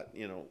that,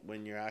 you know,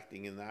 when you're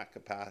acting in that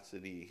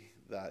capacity,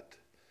 that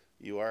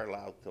you are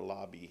allowed to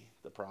lobby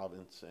the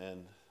province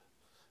and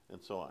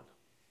so on,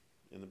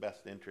 in the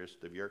best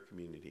interest of your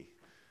community.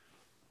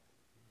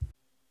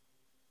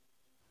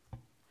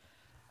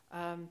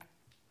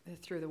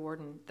 Through the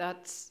warden,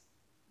 that's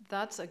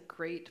a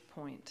great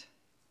point,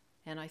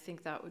 and I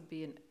think that would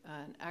be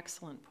an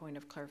excellent point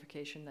of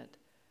clarification that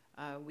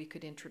we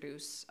could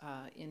introduce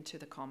into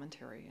the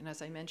commentary. And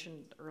as I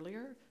mentioned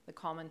earlier, the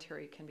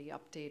commentary can be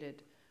updated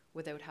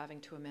without having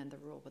to amend the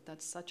rule. But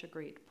that's such a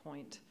great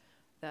point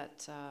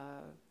that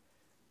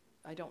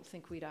I don't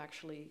think we'd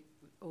actually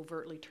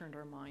overtly turned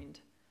our mind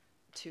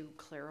to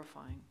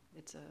clarifying.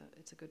 It's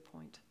a good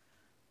point.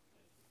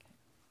 Okay.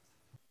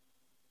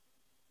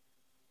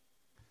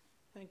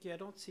 Thank you. I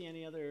don't see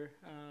any other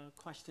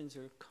questions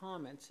or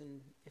comments,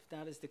 and if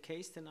that is the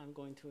case, then I'm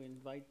going to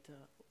invite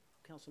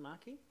Councillor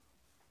Mackey.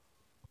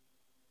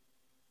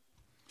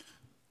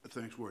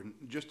 Thanks, Warden.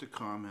 Just a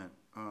comment.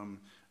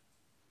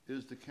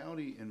 Is the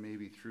county, and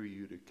maybe through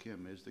you to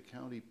Kim, is the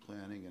county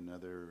planning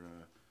another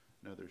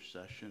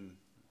session,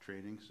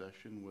 training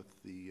session with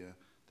the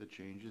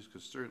changes?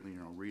 Because certainly, you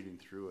know, reading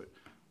through it,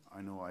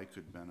 I know I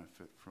could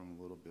benefit from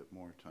a little bit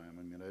more time.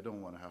 I mean, I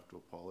don't want to have to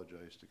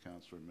apologize to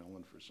Councillor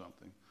Millen for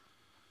something,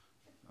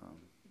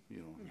 you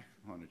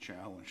know, on a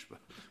challenge,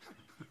 but.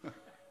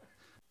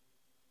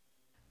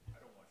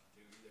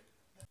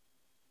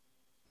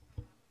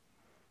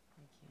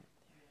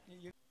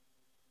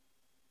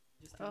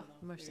 Oh,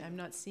 mercy, I'm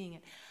not seeing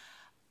it.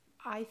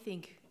 I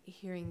think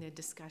hearing the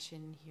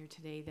discussion here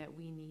today that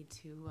we need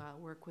to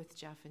work with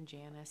Jeff and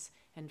Janice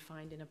and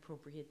find an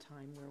appropriate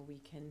time where we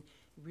can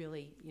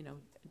really, you know,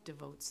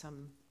 devote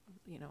some,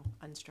 you know,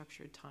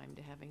 unstructured time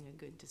to having a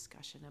good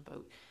discussion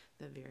about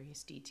the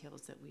various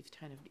details that we've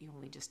kind of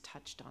only just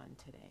touched on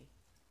today.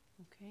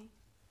 Okay?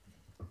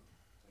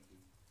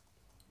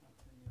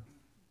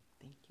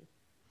 Thank you.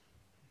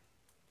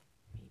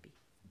 Maybe.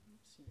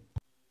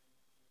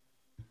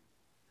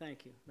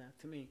 Thank you. Back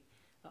to me.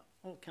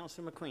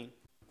 Councillor McQueen.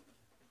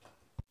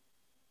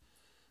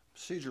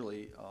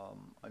 Procedurally,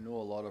 I know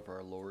a lot of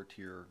our lower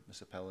tier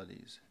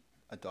municipalities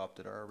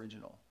adopted our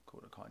original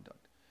code of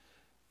conduct.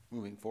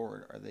 Moving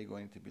forward, are they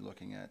going to be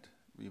looking at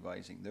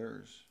revising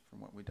theirs from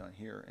what we've done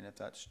here? And if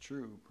that's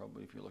true,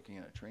 probably if you're looking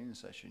at a training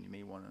session, you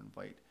may want to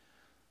invite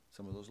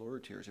some of those lower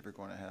tiers if you're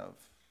going to have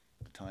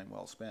the time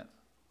well spent,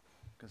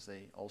 because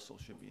they also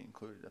should be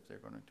included if they're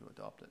going to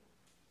adopt it.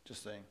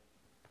 Just saying.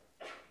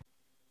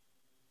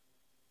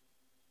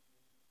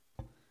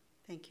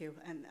 Thank you,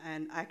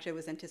 and actually I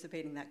was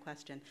anticipating that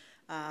question.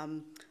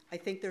 I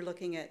think they're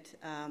looking at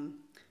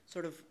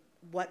sort of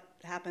what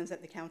happens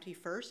at the county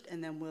first,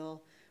 and then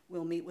we'll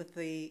meet with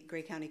the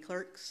Grey County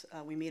clerks.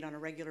 We meet on a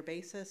regular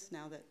basis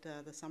now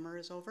that the summer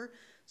is over,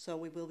 so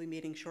we will be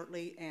meeting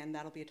shortly, and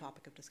that'll be a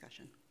topic of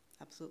discussion,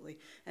 absolutely.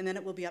 And then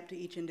it will be up to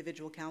each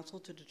individual council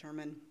to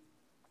determine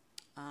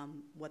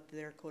what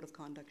their code of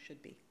conduct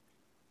should be.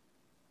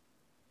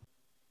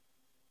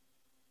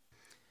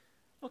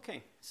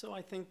 Okay, so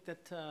I think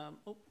that,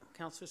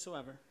 Councillor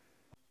Soever.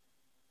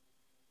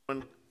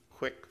 One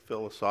quick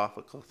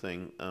philosophical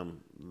thing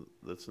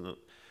that's not,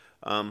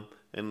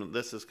 and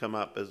this has come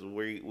up as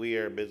we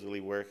are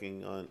busily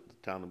working on the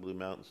town of Blue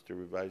Mountains to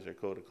revise our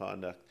code of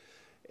conduct,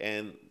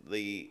 and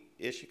the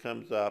issue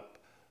comes up.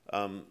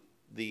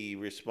 The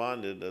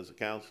respondent as a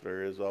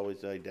councillor is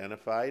always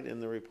identified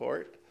in the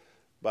report,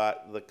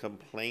 but the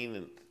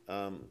complainant,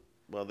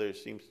 well, there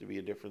seems to be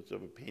a difference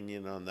of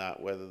opinion on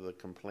that, whether the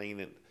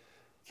complainant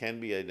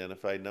can be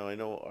identified. Now, I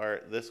know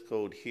this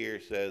code here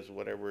says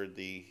whatever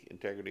the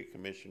integrity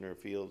commissioner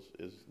feels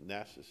is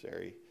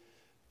necessary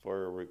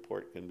for a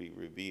report can be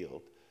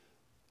revealed.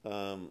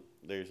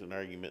 There's an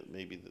argument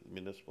maybe that the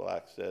Municipal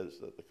Act says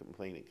that the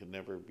complainant can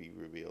never be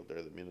revealed,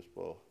 or the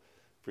Municipal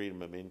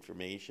Freedom of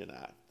Information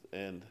Act.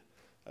 And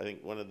I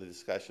think one of the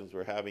discussions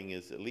we're having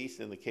is, at least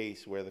in the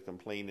case where the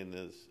complainant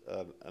is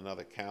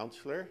another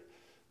councillor,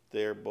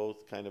 they're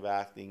both kind of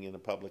acting in a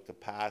public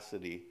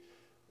capacity.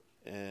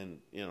 And,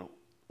 you know,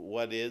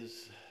 what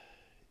is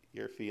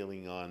your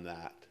feeling on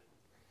that?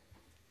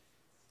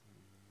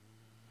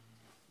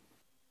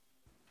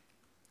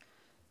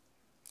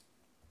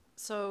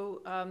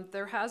 So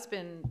there has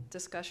been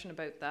discussion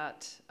about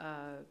that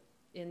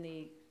in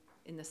the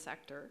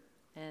sector,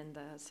 and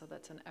so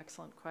that's an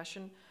excellent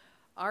question.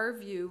 Our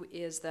view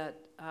is that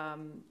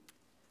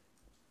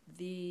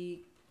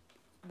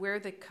where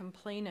the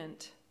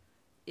complainant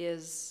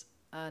is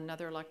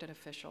another elected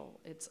official,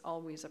 it's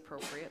always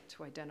appropriate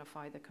to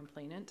identify the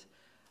complainant.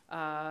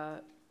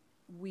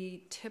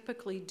 We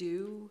typically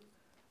do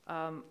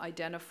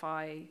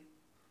identify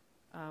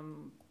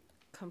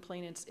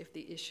complainants if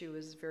the issue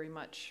is very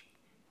much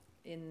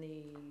in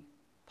the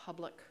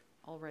public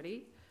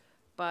already,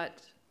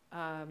 but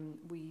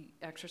we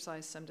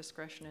exercise some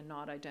discretion in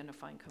not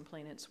identifying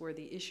complainants where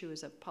the issue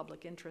is of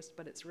public interest,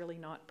 but it's really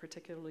not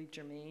particularly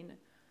germane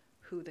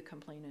who the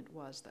complainant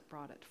was that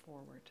brought it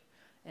forward.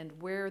 And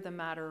where the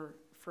matter,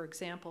 for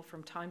example,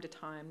 from time to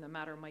time, the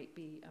matter might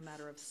be a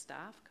matter of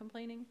staff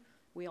complaining,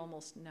 we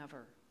almost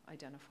never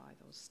identify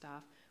those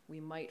staff.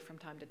 We might from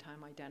time to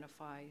time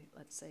identify,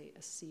 let's say, a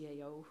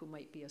CAO who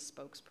might be a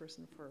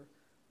spokesperson for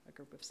a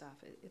group of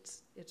staff.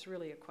 It's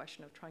really a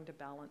question of trying to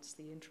balance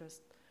the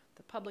interest,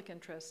 the public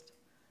interest,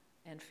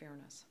 and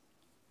fairness.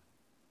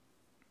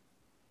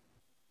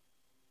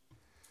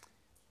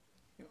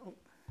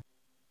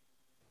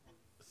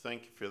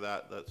 Thank you for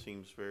that. That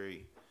seems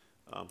very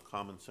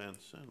common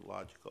sense and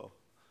logical.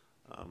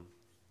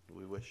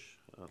 We wish,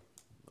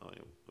 I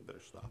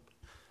better stop.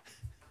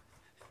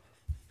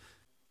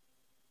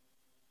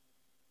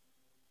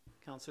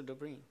 Councillor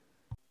Dobreen.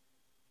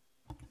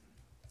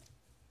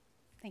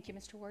 Thank you,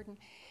 Mr. Warden.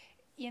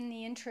 In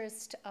the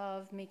interest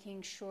of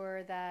making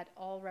sure that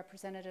all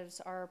representatives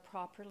are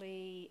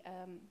properly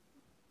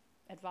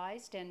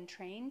advised and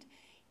trained,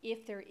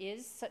 if there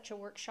is such a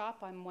workshop,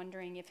 I'm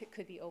wondering if it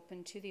could be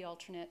open to the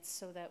alternates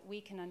so that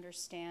we can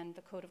understand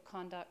the code of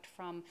conduct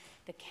from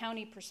the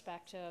county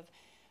perspective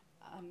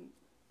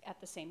at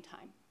the same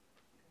time.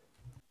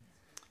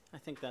 I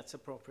think that's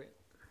appropriate.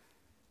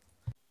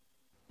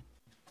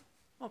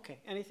 Okay,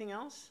 anything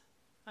else?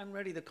 I'm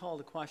ready to call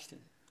the question.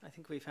 I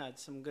think we've had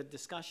some good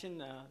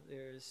discussion.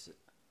 There's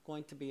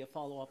going to be a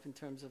follow-up in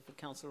terms of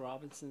Councillor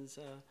Robinson's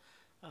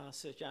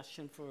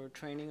suggestion for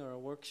training or a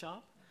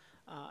workshop.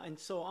 And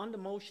so on the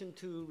motion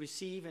to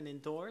receive and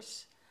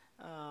endorse,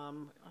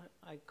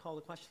 I call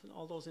the question.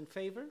 All those in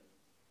favor?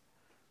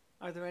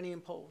 Are there any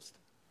opposed?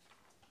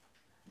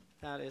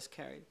 That is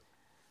carried.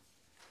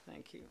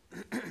 Thank you.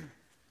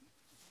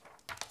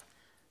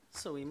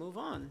 So we move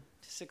on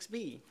to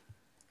 6B.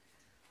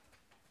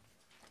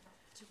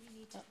 Do we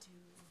need to do,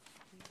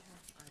 we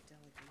have our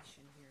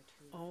delegation here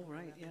too. Oh, for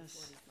right,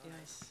 yes, 11:45.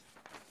 yes.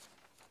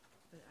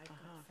 But I've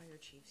got fire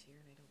chiefs here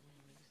and I don't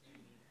want to lose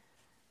them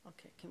either.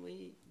 Okay, can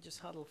we just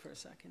huddle for a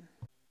second?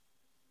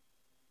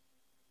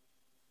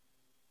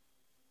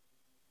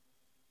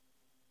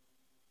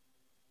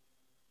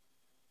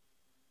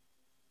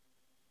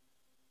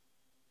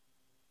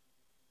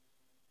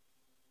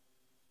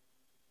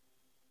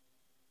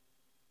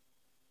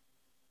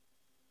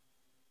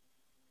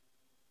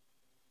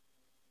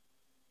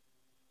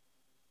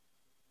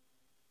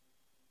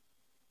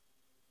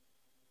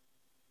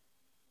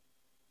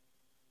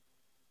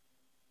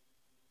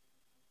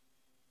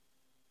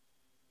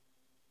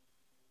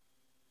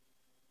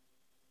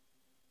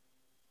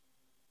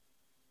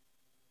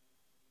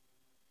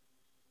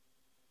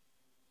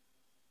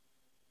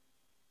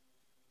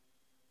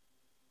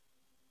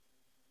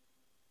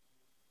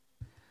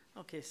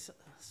 Okay, so,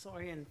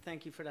 sorry and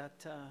thank you for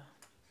that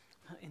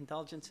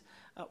indulgence.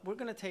 We're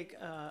going to take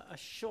a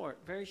short,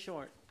 very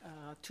short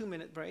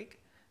 2-minute break.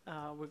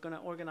 We're going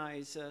to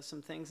organize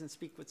some things and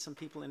speak with some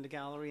people in the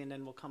gallery, and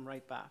then we'll come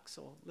right back.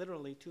 So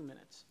literally 2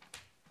 minutes.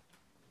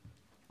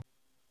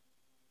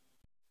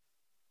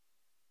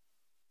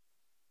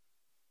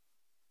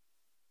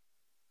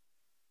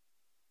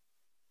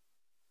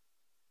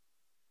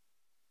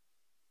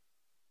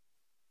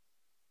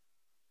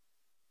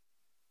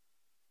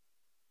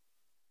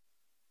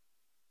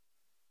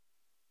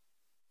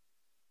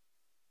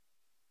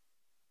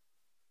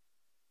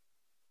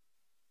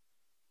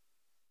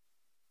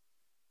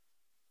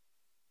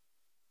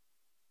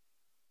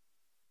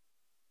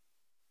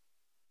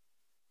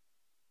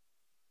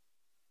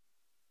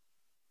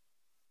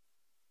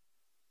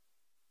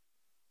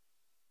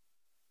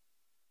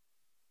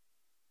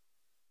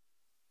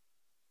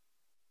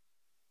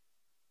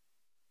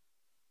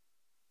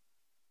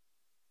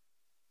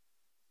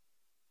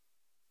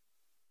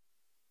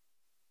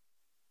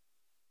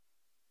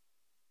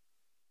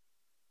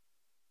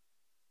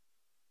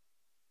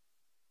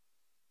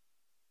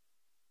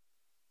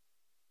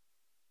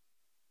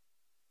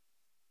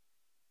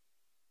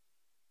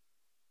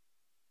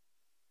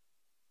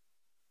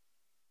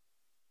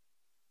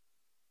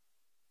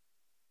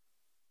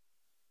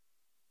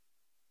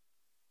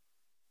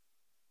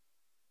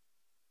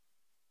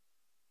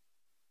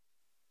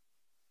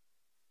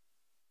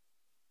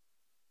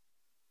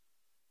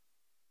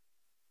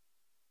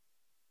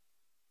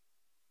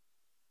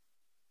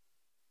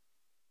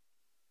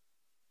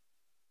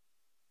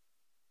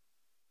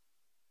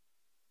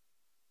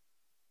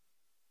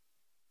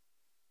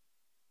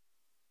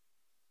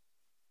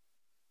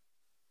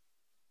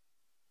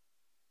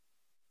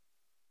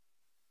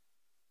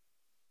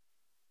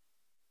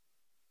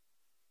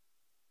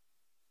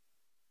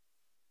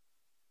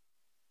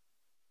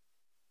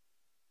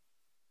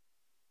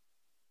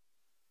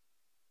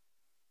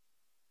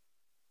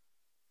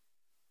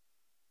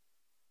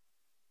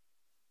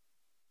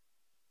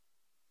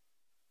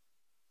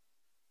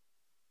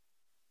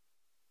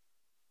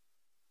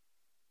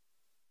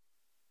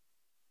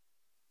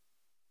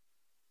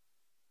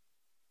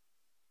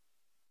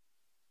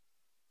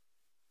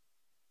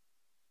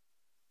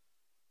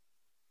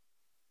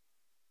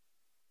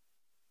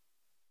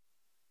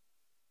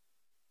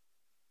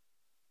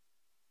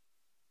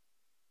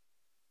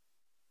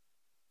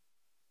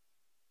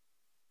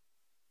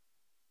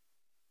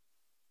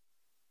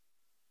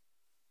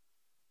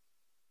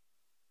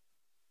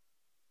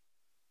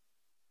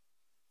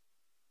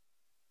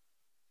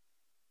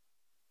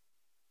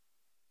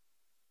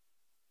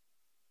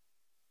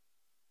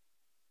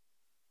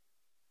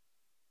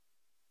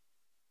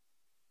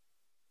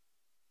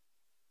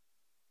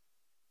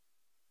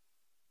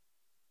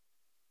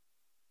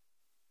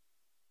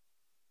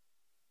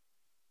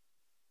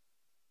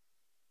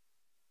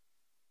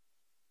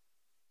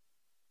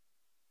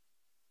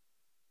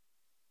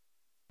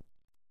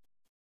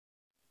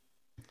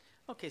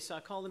 Okay, so I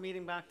call the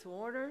meeting back to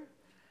order.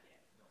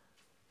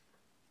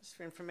 Just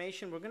for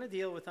information, we're going to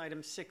deal with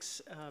item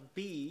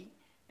 6B,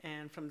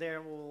 and from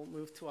there we'll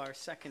move to our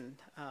second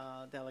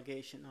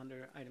delegation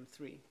under item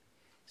 3.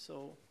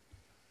 So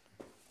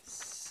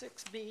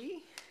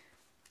 6B,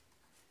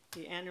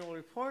 the annual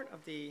report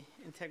of the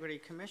Integrity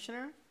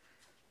Commissioner.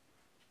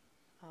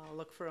 I'll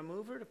look for a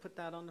mover to put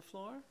that on the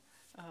floor.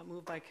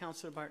 Moved by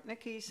Councillor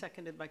Bartnicki,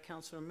 seconded by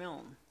Councillor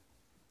Milne.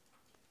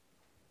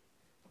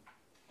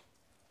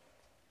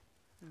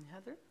 And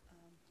Heather?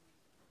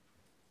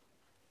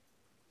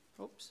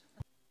 Oops.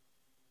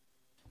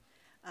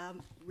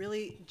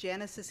 Really,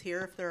 Janice is here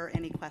if there are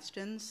any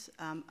questions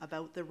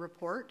about the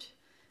report.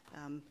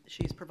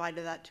 She's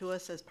provided that to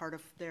us as part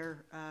of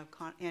their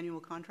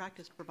annual contract,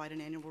 is to provide an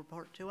annual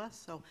report to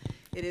us. So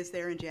it is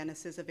there, and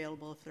Janice is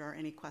available if there are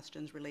any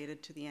questions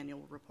related to the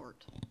annual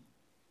report.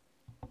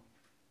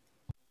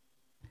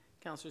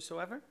 Councillor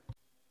Soever?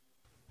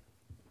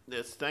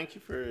 Yes, thank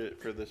you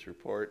for this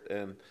report.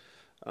 And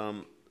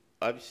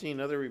I've seen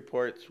other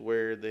reports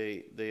where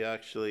they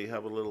actually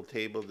have a little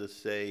table to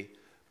say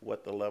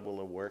what the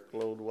level of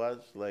workload was.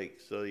 Like,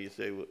 so you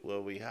say,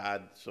 well, we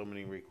had so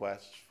many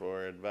requests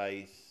for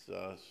advice,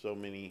 so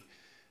many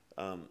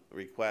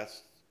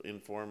requests,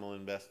 informal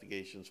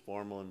investigations,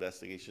 formal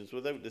investigations,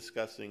 without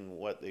discussing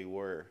what they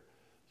were,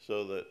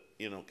 so that,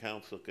 you know,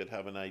 council could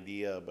have an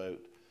idea about,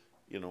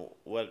 you know,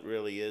 what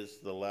really is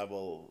the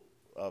level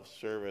of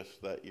service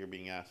that you're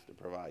being asked to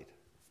provide.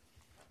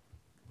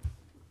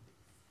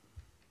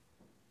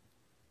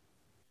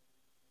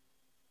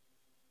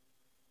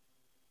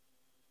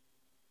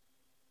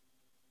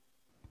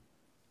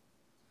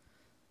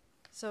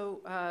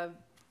 So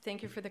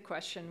thank you for the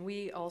question.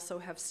 We also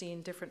have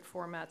seen different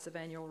formats of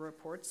annual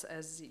reports.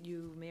 As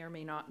you may or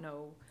may not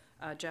know,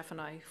 Jeff and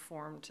I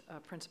formed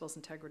Principals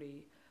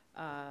Integrity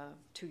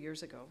 2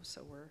 years ago,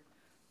 so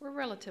we're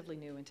relatively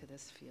new into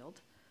this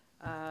field.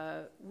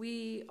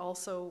 We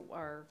also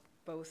are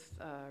both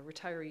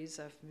retirees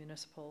of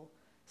municipal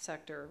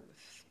sector with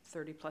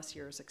 30 plus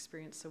years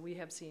experience, so we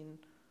have seen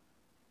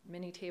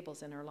many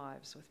tables in our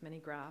lives with many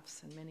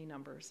graphs and many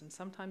numbers, and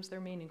sometimes they're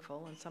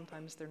meaningful and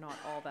sometimes they're not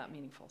all that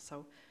meaningful.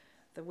 So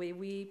the way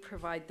we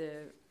provide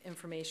the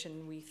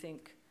information, we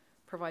think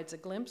provides a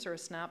glimpse or a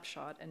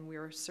snapshot, and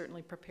we're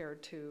certainly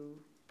prepared to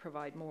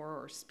provide more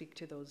or speak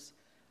to those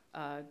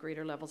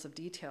greater levels of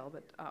detail.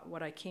 But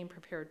what I came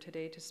prepared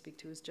today to speak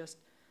to is just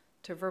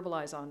to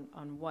verbalize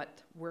on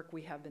what work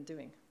we have been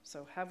doing.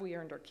 So have we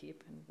earned our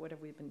keep, and what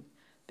have we been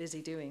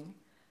busy doing?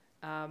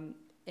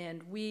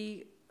 And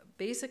we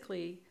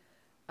basically,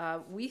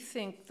 we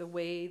think the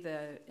way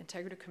the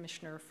Integrity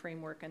Commissioner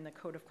framework and the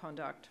Code of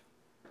Conduct,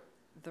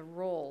 the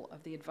role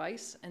of the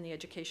advice and the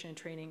education and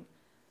training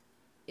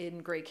in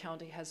Grey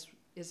County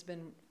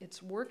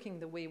it's working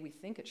the way we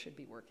think it should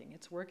be working.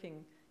 It's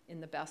working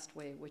in the best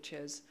way, which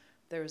is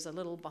there's a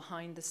little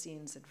behind the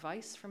scenes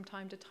advice from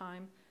time to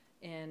time,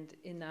 and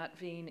in that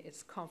vein,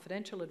 it's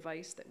confidential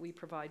advice that we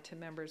provide to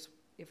members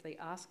if they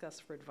ask us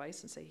for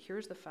advice and say,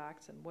 here's the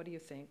facts and what do you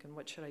think and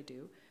what should I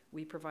do?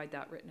 We provide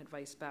that written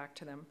advice back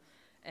to them.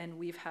 And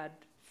we've had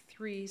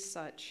 3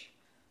 such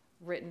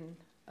written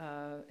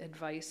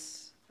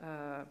advice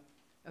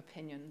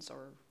opinions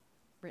or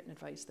written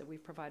advice that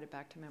we've provided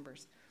back to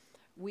members.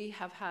 We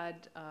have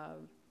had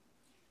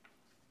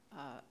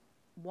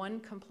 1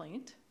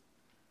 complaint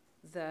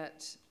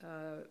that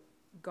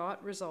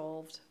got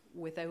resolved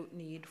without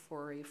need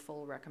for a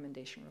full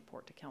recommendation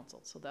report to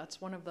council. So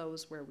that's one of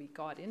those where we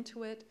got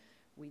into it,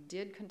 we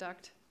did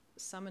conduct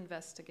some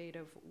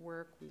investigative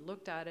work, we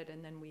looked at it,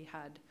 and then we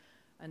had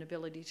an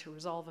ability to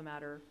resolve a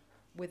matter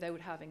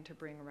without having to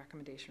bring a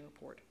recommendation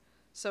report.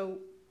 So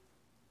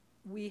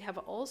we have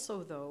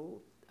also,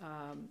 though,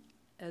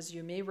 as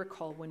you may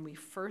recall, when we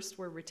first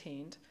were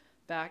retained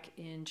back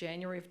in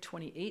January of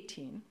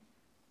 2018,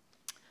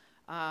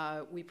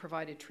 we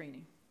provided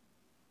training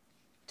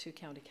to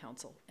County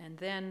Council. And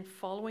then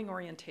following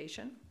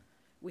orientation,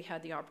 we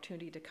had the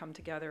opportunity to come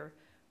together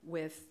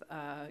with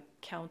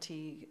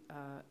county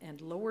and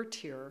lower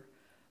tier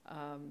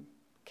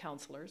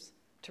councillors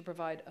to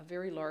provide a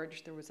very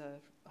large, there was a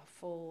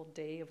full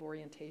day of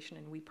orientation,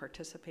 and we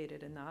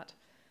participated in that.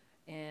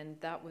 And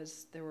that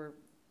was, there were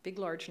big,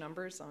 large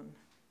numbers on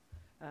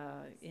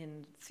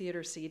in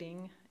theater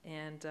seating,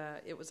 and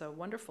it was a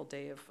wonderful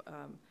day of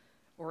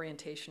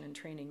orientation and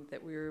training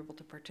that we were able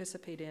to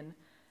participate in.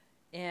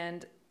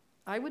 And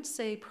I would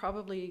say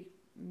probably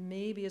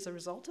maybe as a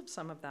result of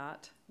some of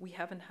that, we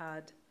haven't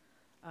had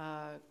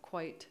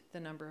quite the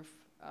number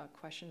of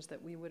questions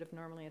that we would have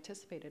normally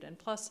anticipated. And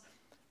plus,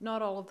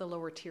 not all of the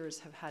lower tiers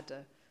have had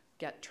to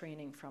get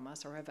training from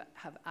us or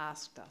have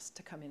asked us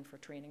to come in for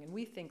training. And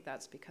we think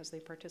that's because they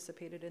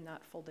participated in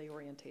that full day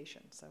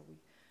orientation. So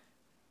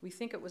we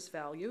think it was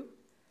value.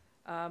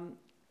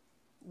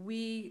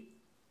 We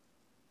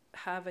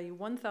have a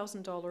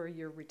 $1,000 a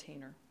year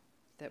retainer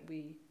that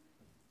we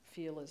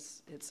feel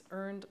it's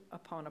earned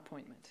upon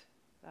appointment.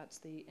 That's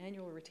the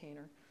annual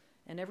retainer.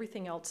 And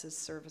everything else is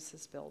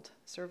services billed.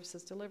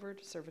 Services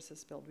delivered,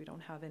 services billed. We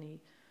don't have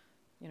any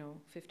you know,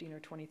 $15,000 or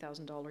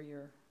 $20,000 a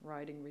year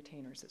riding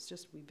retainers. It's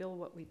just we bill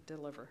what we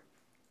deliver.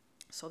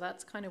 So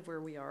that's kind of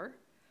where we are.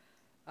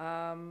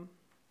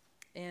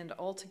 And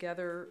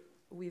altogether,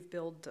 we've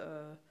billed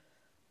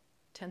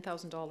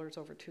 $10,000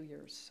 over 2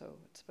 years. So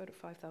it's about a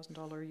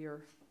 $5,000 a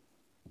year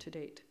to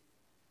date.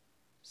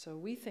 So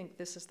we think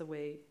this is the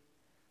way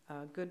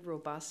a good,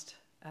 robust,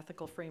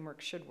 ethical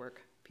framework should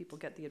work. People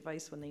get the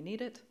advice when they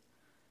need it,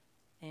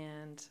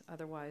 and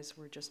otherwise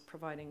we're just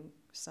providing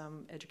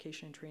some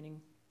education and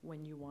training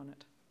when you want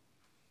it.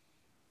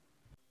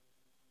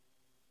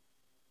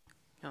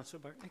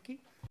 Councillor Bartnicki?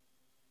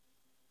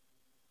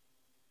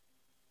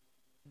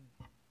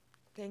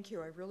 Thank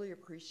you. I really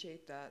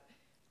appreciate that.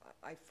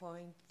 I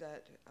find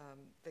that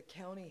the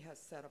county has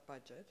set a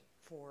budget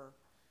for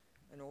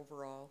an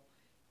overall,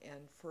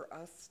 and for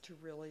us to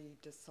really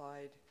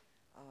decide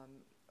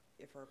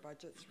if our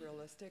budget's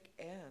realistic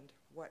and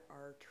what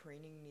our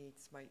training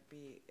needs might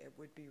be, it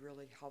would be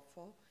really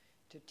helpful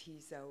to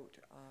tease out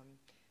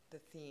the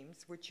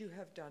themes, which you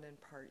have done in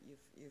part.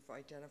 You've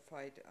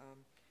identified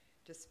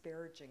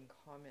disparaging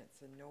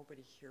comments, and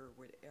nobody here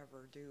would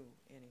ever do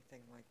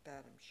anything like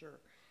that, I'm sure.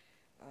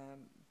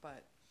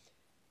 But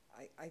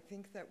I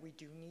think that we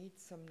do need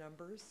some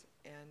numbers,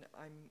 and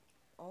I'm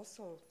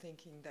also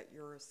thinking that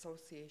your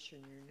association,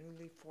 your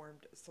newly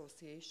formed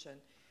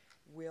association,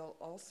 will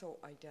also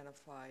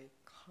identify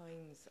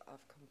kinds of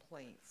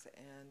complaints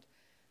and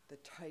the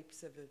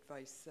types of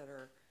advice that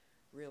are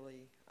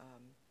really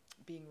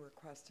being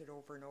requested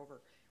over and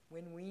over.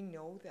 When we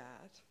know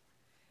that,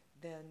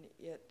 then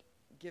it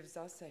gives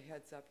us a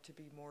heads up to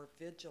be more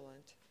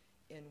vigilant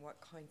in what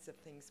kinds of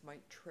things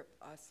might trip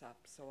us up.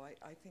 So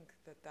I think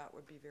that that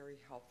would be very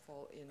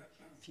helpful in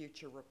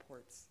future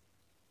reports.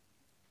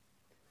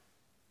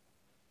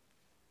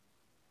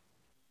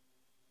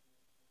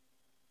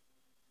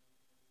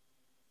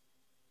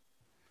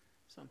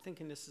 So I'm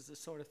thinking this is the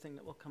sort of thing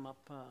that will come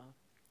up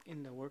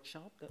in the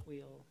workshop that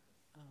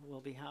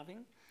we'll be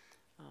having.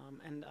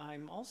 And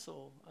I'm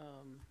also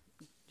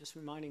just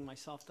reminding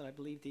myself that I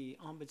believe the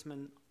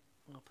Ombudsman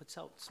puts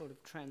out sort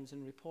of trends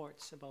and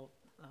reports about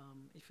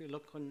if you're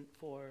looking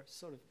for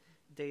sort of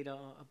data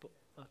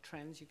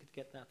trends, you could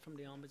get that from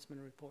the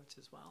Ombudsman reports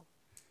as well.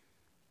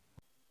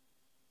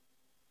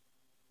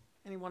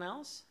 Anyone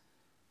else?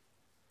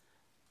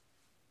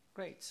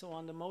 Great. So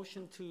on the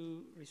motion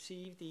to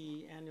receive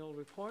the annual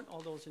report,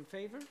 all those in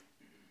favor?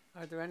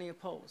 Are there any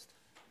opposed?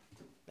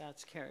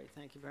 That's carried.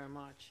 Thank you very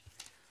much.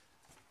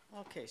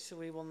 Okay, so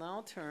we will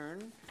now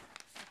turn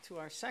to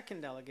our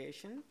second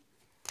delegation.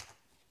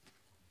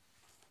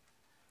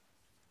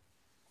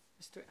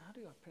 Mr. How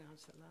do I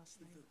pronounce that last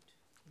name?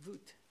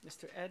 Voot.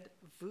 Mr. Ed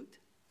Voot.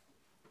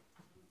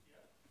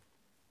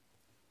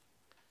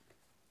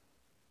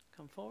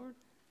 Come forward.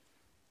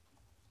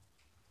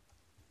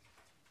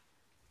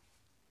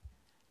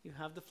 You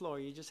have the floor.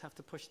 You just have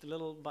to push the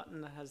little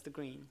button that has the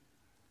green.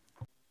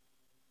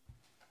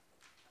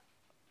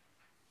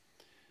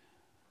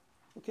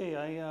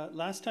 Okay,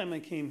 last time I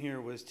came here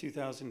was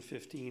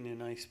 2015,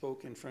 and I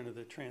spoke in front of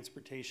the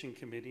Transportation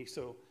Committee,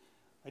 so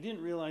I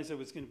didn't realize I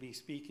was going to be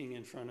speaking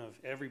in front of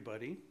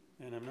everybody,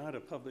 and I'm not a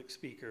public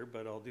speaker,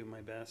 but I'll do my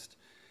best.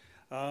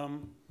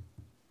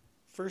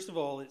 First of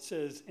all, it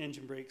says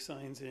engine brake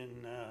signs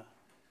in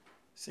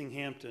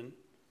Singhampton,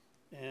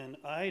 and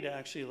I'd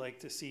actually like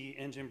to see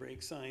engine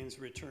brake signs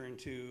return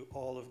to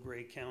all of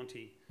Grey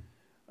County.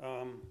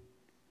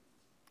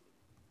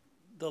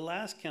 The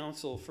last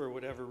council, for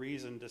whatever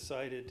reason,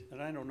 decided,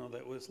 and I don't know that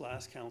it was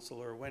last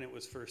council or when it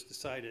was first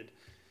decided,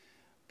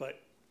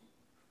 but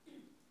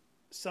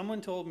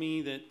someone told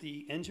me that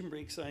the engine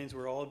brake signs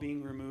were all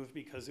being removed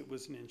because it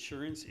was an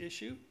insurance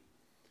issue,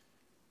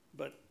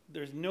 but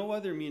there's no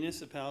other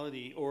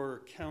municipality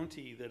or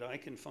county that I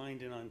can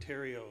find in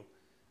Ontario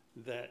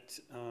that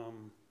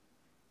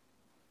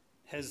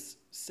has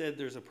said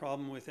there's a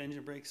problem with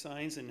engine brake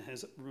signs and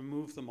has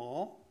removed them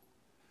all.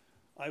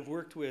 I've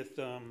worked with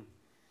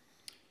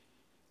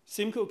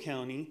Simcoe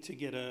County to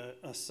get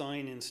a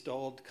sign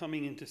installed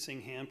coming into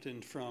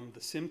Singhampton from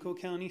the Simcoe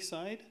County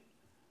side,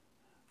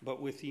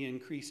 but with the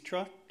increased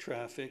truck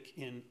traffic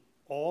in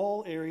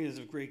all areas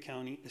of Grey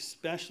County,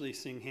 especially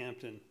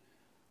Singhampton,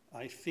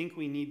 I think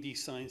we need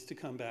these signs to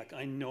come back.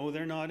 I know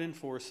they're not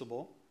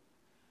enforceable,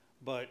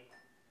 but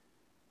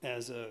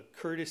as a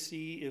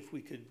courtesy, if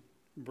we could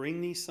bring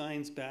these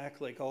signs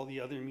back like all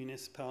the other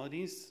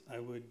municipalities, I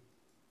would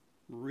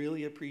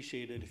really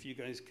appreciate it if you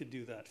guys could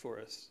do that for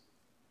us.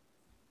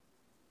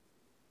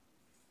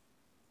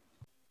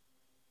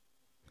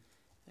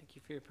 Thank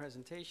you for your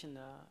presentation.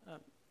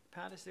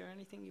 Pat, is there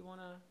anything you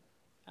want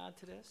to add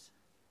to this?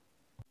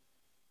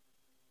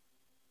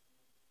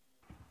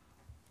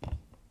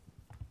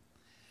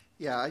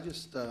 Yeah, I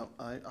just,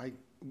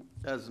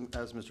 as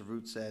Mr.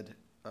 Voot said,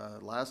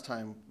 last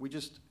time,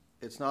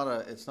 it's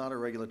not a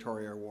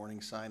regulatory or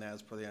warning sign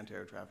as per the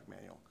Ontario Traffic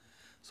Manual.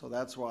 So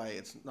that's why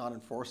it's not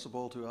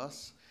enforceable to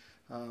us.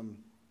 You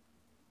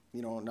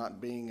know, not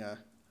being a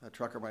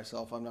trucker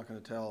myself, I'm not going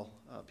to tell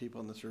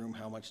people in this room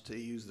how much to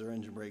use their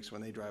engine brakes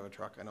when they drive a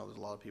truck. I know there's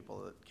a lot of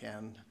people that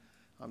can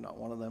I'm not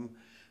one of them.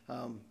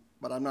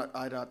 But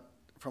I don't,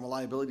 from a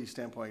liability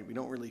standpoint, we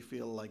don't really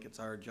feel like it's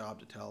our job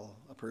to tell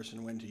a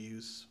person when to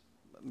use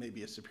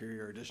maybe a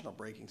superior additional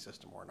braking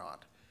system or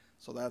not.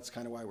 So that's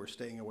kind of why we're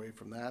staying away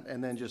from that.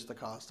 And then just the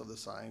cost of the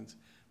signs,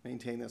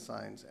 maintain the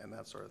signs and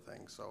that sort of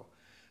thing. So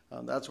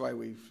that's why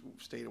we've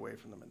stayed away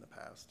from them in the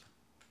past.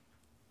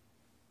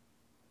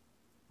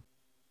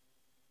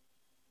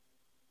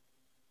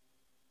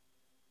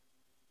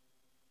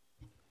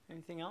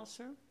 Anything else,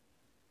 sir?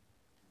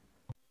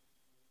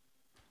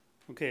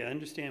 Okay, I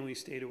understand we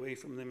stayed away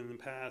from them in the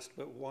past,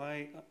 but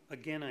why,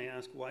 again, I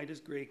ask, why does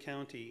Grey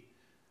County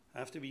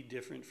have to be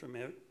different from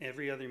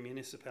every other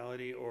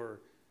municipality or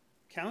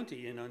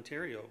county in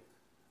Ontario?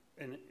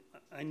 And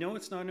I know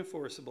it's not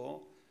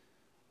enforceable,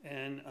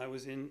 and I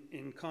was in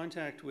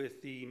contact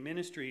with the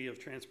Ministry of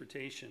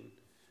Transportation,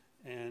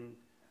 and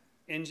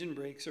engine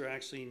brakes are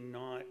actually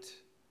not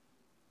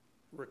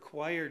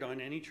required on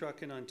any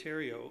truck in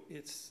Ontario.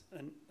 It's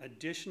an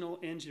additional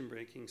engine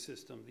braking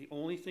system. The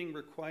only thing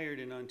required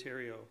in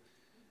Ontario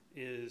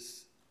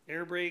is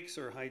air brakes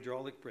or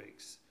hydraulic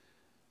brakes.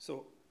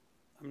 So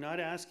I'm not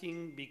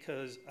asking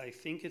because I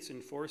think it's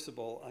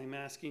enforceable. I'm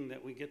asking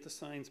that we get the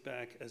signs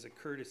back as a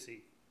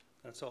courtesy.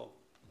 That's all.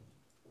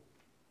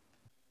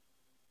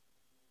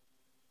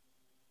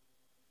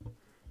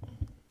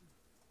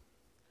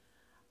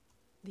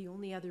 The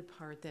only other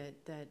part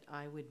that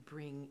I would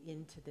bring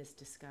into this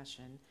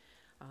discussion,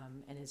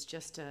 and it's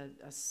just a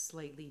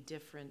slightly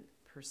different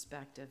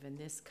perspective, and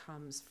this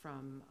comes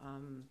from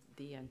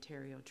the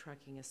Ontario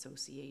Trucking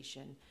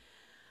Association,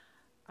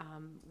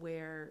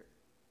 where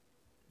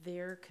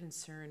their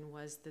concern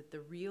was that the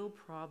real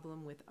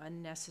problem with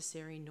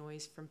unnecessary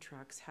noise from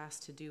trucks has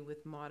to do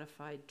with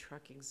modified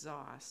truck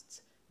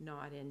exhausts,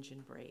 not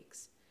engine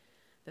brakes.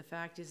 The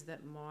fact is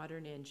that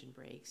modern engine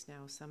brakes,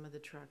 now some of the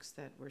trucks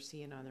that we're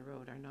seeing on the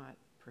road are not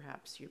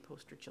perhaps your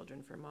poster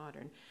children for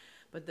modern,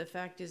 but the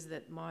fact is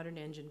that modern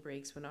engine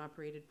brakes, when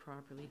operated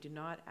properly, do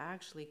not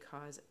actually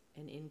cause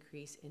an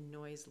increase in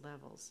noise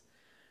levels.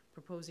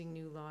 Proposing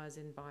new laws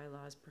and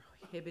bylaws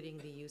prohibiting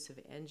the use of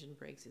engine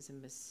brakes is a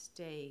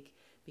mistake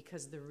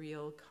because the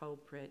real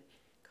culprit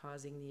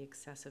causing the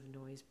excessive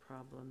noise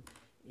problem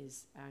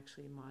is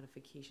actually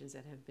modifications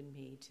that have been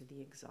made to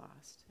the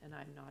exhaust. And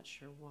I'm not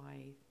sure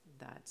why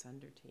that's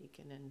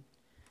undertaken, and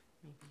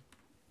maybe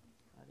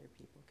other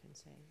people can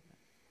say.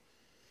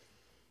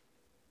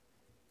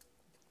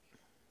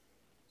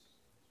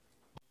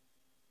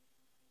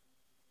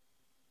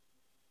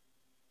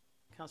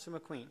 Councillor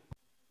McQueen.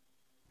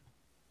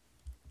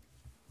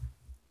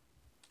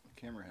 The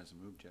camera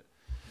hasn't moved yet.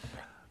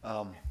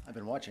 I've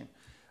been watching.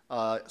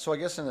 So I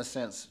guess in a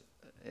sense,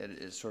 it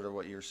is sort of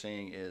what you're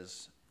saying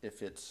is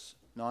if it's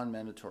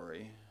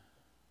non-mandatory,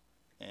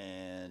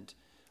 and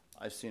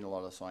I've seen a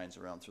lot of signs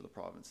around through the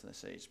province and they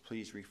say,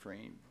 please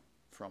refrain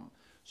from,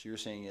 so you're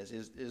saying is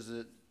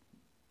it,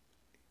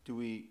 do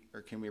we,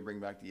 or can we bring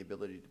back the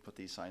ability to put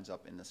these signs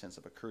up in the sense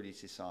of a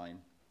courtesy sign,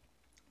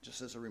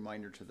 just as a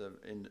reminder to the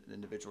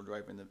individual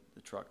driving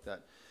the truck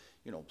that,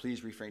 you know,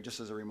 please refrain, just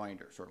as a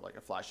reminder, sort of like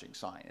a flashing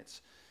sign.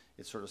 It's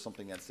sort of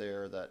something that's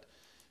there that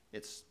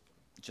it's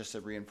just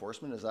a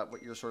reinforcement. Is that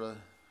what you're sort of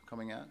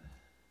coming at?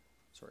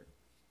 Sorry,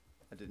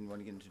 I didn't want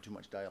to get into too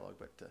much dialogue,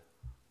 but.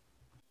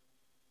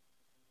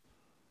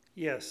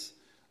 Yes,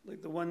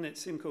 like the one that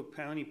Simcoe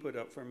County put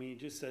up for me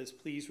just says,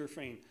 please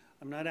refrain.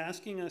 I'm not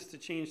asking us to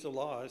change the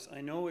laws.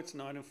 I know it's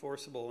not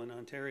enforceable in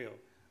Ontario.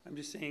 I'm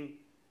just saying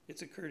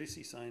it's a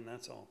courtesy sign,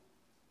 that's all.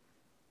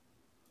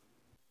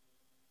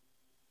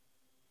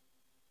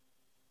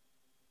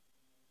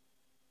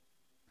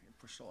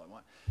 Push all I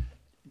want.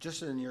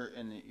 Just in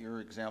your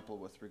example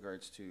with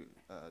regards to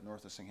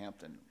north of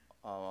Singhampton,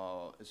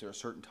 is there a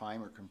certain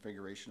time or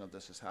configuration of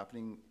this is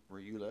happening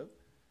where you live?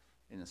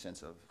 In the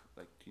sense of,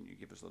 like, can you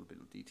give us a little bit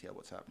of detail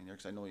what's happening there?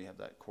 Because I know you have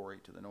that quarry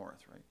to the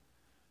north, right?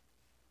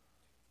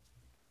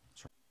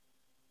 Sorry.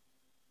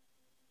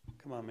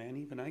 Come on, man,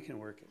 even I can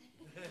work it.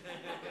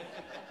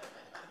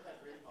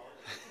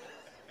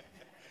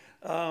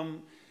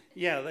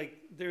 Yeah, like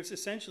there's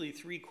essentially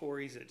 3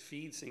 quarries that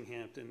feed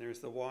Singhampton. There's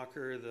the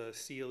Walker, the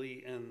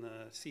Sealy, and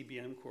the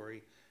CBM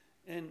quarry.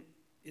 And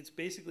it's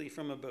basically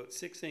from about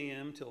 6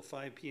 a.m. till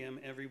 5 p.m.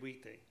 every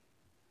weekday.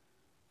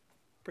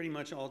 Pretty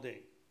much all day.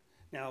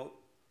 Now,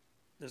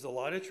 there's a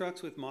lot of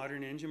trucks with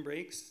modern engine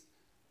brakes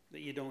that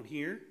you don't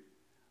hear,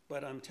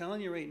 but I'm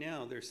telling you right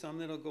now, there's some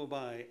that'll go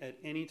by at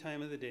any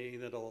time of the day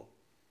that'll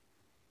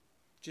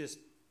just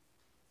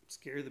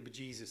scare the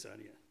bejesus out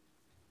of you.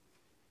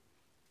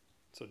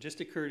 So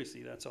just a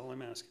courtesy, that's all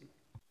I'm asking.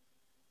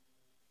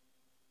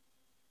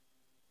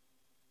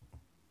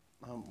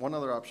 One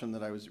other option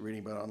that I was reading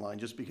about online,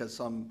 just because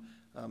some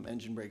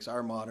engine brakes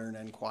are modern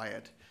and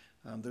quiet,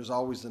 there's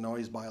always the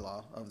noise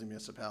bylaw of the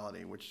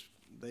municipality, which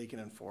they can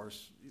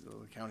enforce,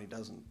 the county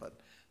doesn't, but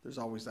there's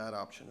always that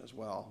option as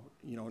well.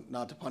 You know,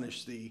 not to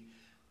punish the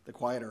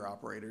quieter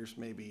operators,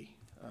 maybe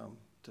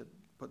to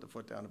put the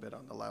foot down a bit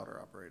on the louder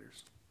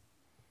operators.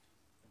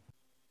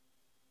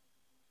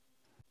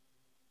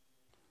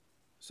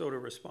 So to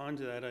respond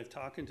to that, I've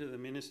talked to the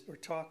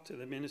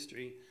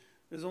ministry.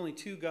 There's only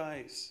 2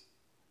 guys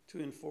to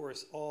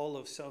enforce all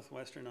of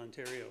southwestern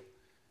Ontario.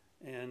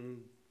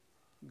 And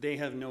they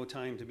have no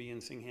time to be in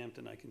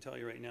Singhampton, I can tell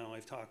you right now.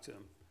 I've talked to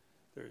them.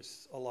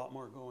 There's a lot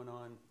more going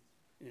on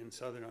in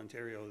southern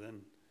Ontario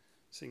than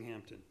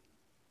Singhampton.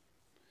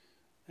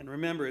 And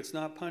remember, it's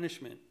not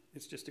punishment,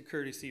 it's just a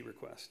courtesy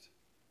request.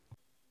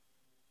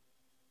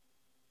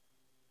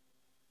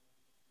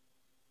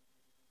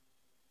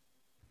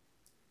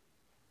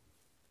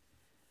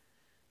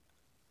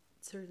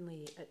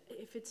 Certainly,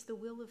 if it's the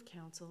will of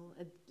council,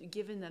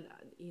 given that,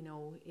 you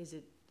know, is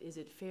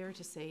it fair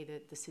to say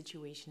that the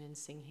situation in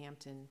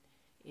Singhampton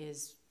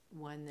is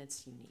one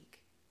that's unique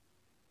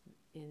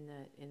in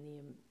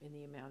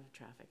the amount of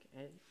traffic?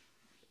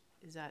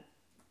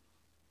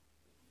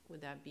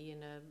 Would that be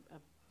in a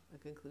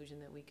conclusion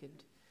that we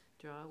could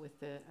draw with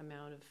the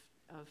amount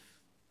of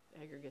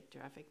aggregate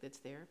traffic that's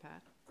there,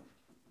 Pat?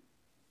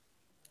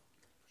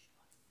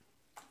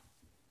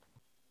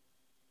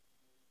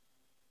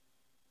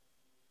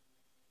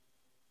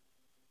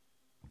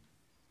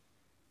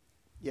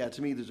 Yeah,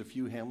 to me, there's a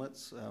few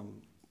hamlets,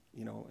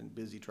 you know, in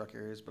busy truck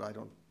areas, but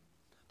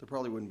there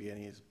probably wouldn't be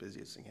any as busy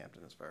as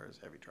Singhampton as far as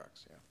heavy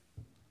trucks, yeah.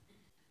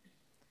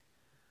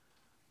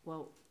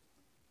 Well,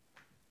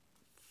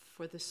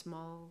 for the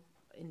small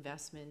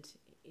investment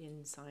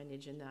in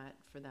signage and that,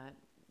 for that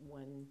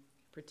one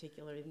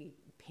particularly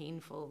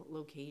painful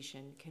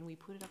location, can we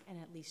put it up and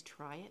at least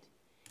try it?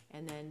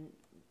 And then,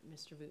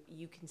 Mr. Vu,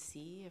 you can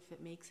see if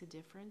it makes a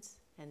difference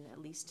and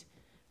at least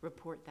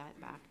report that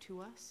back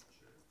to us?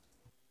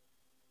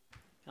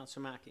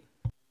 Councillor Mackey.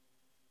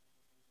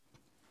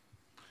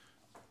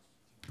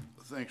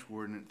 Thanks,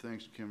 Warden, and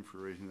thanks, Kim, for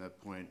raising that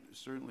point.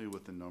 Certainly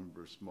with the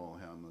number of small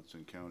hamlets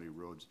and county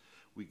roads,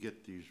 we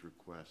get these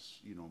requests,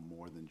 you know,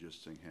 more than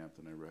just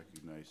Singhampton. I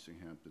recognize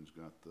Singhampton's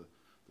got the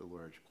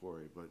large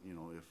quarry, but, you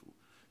know,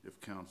 if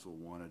council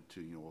wanted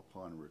to, you know,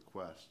 upon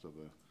request of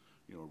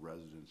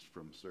residents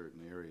from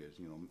certain areas,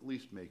 you know, at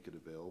least make it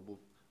available.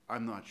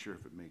 I'm not sure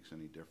if it makes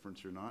any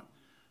difference or not,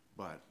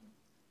 but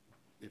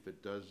if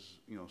it does,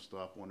 you know,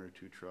 stop 1 or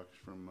 2 trucks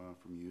from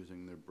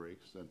using their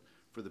brakes, then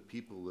for the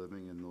people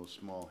living in those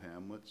small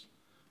hamlets,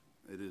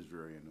 it is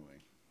very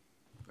annoying.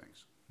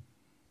 Thanks.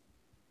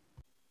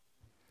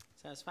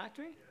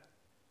 Satisfactory? Yeah.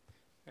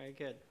 Very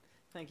good.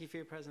 Thank you for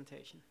your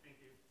presentation. Thank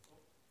you.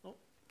 Oh,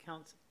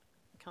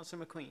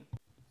 Councillor McQueen.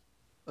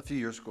 A few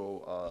years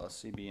ago,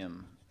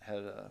 CBM had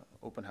an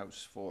open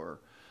house for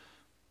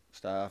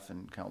staff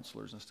and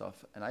councillors and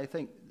stuff, and I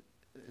think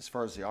as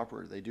far as the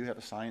operator, they do have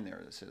a sign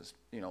there that says,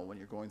 you know, when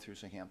you're going through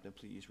Singhampton,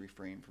 please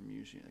refrain from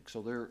using it.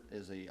 So there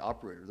is a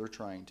operator, they're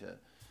trying to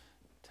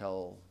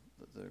tell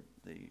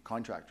the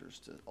contractors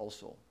to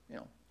also, you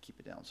know, keep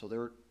it down. So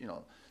they're, you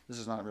know, this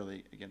is not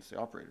really against the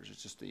operators,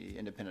 it's just the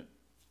independent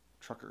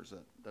truckers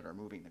that are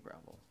moving the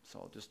gravel.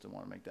 So just to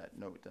want to make that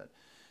note that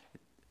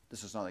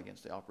this is not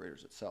against the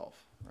operators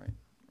itself, right?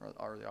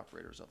 Or the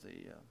operators of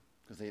the,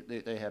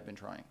 because they have been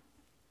trying.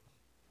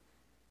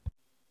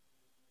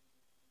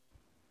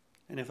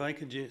 And if I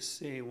could just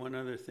say one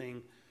other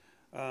thing,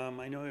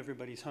 I know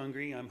everybody's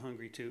hungry, I'm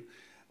hungry too.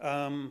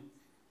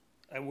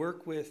 I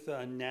work with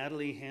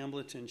Natalie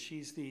Hambleton,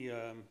 she's the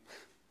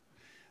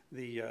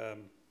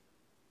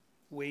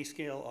weigh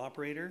scale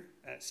operator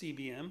at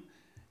CBM,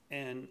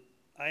 and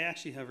I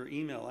actually have her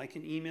email. I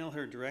can email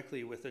her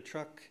directly with a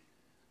truck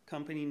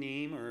company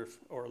name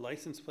or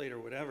license plate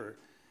or whatever,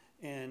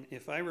 and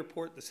if I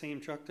report the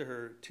same truck to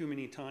her too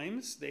many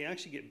times, they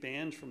actually get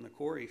banned from the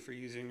quarry for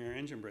using their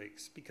engine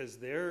brakes, because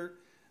they're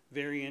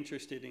very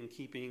interested in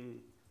keeping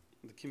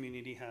the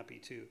community happy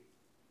too.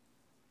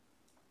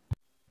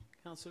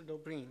 Councillor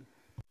Dobreen.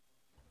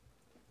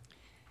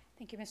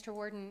 Thank you, Mr.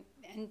 Warden.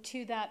 And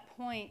to that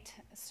point,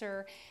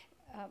 sir,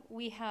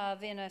 we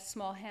have in a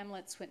small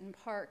hamlet, Swinton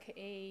Park,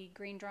 a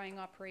grain drying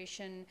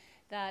operation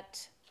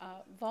that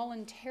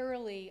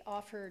voluntarily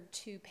offered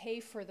to pay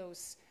for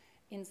those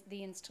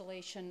the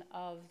installation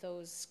of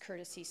those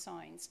courtesy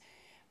signs.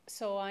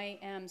 So I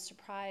am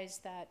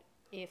surprised that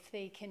if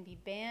they can be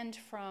banned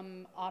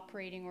from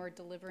operating or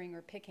delivering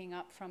or picking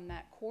up from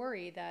that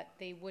quarry, that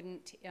they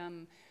wouldn't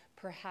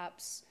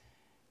perhaps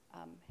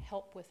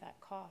help with that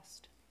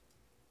cost.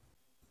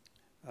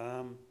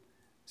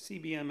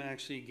 CBM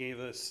actually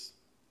gave us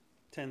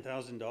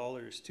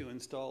 $10,000 to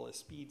install a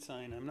speed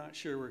sign. I'm not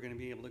sure we're going to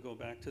be able to go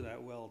back to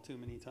that well too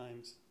many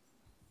times.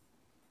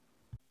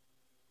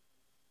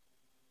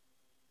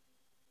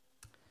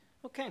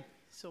 Okay,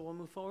 so we'll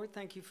move forward.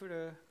 Thank you for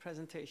the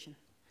presentation.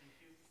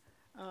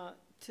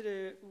 Thank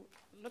you.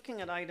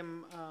 Looking at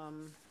item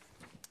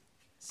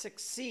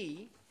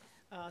 6C,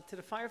 to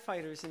the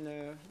firefighters in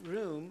the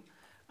room,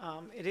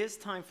 it is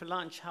time for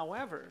lunch.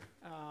 However,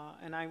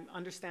 and I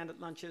understand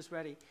that lunch is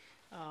ready.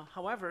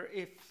 However,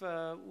 if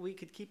we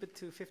could keep it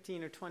to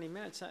 15 or 20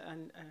 minutes,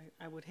 and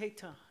I would hate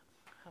to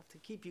have to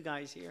keep you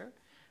guys here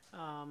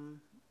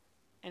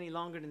any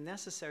longer than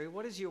necessary.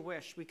 What is your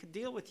wish? We could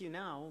deal with you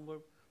now. We're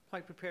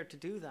quite prepared to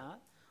do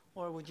that.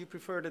 Or would you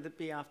prefer that it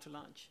be after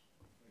lunch?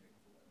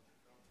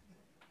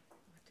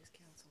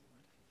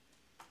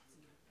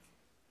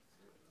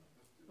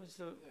 Was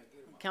the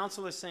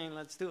councillor saying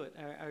let's do it?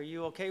 Are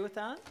you okay with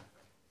that?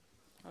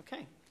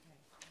 Okay.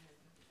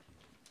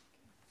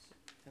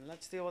 And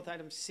let's deal with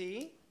item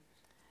C.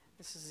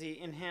 This is the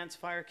Enhanced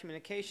Fire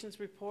Communications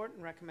Report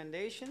and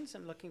Recommendations.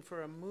 I'm looking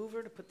for a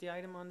mover to put the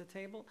item on the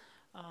table.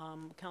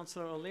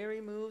 Councillor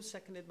O'Leary moves,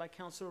 seconded by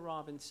Councillor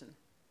Robinson.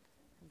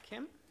 And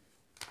Kim?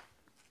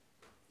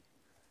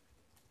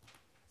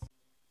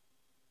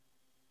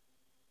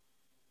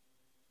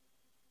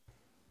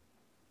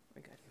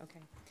 We're good, okay.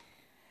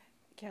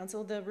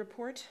 Council, the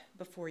report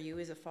before you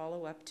is a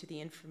follow-up to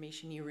the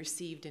information you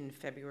received in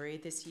February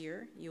this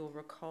year. You'll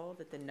recall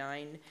that the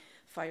 9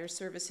 fire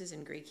services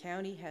in Grey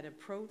County had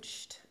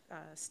approached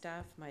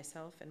staff,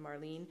 myself and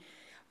Marlene,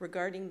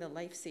 regarding the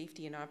life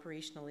safety and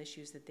operational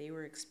issues that they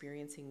were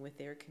experiencing with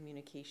their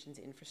communications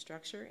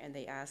infrastructure, and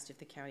they asked if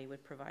the county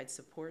would provide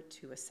support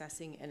to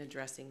assessing and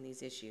addressing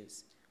these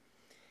issues.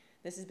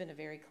 This has been a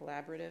very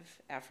collaborative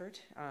effort.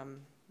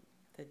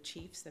 The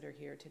chiefs that are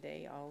here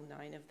today, all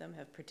 9 of them,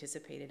 have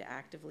participated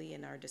actively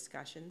in our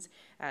discussions,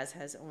 as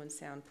has Owen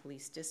Sound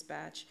Police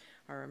Dispatch,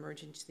 our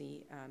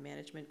emergency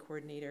management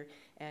coordinator,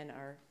 and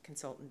our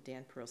consultant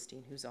Dan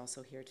Perlstein, who's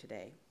also here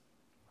today.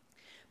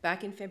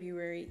 Back in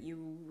February,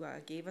 you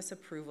gave us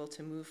approval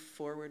to move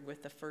forward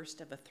with the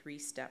first of a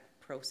 3-step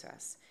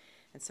process.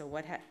 And so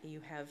what you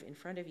have in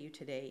front of you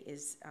today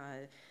is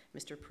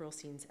Mr.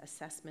 Perlstein's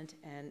assessment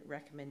and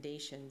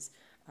recommendations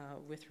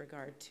with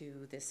regard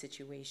to this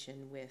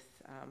situation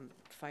with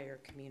fire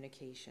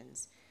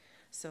communications.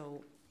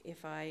 So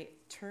if I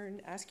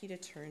ask you to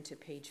turn to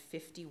page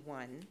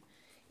 51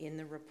 in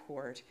the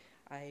report,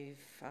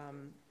 I've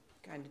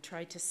kind of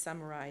tried to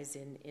summarize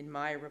in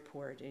my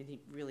report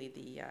really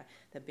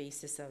the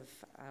basis of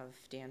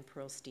Dan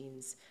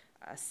Perlstein's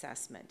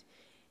assessment.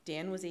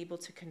 Dan was able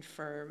to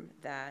confirm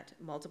that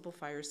multiple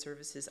fire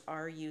services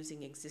are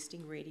using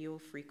existing radio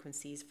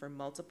frequencies for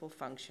multiple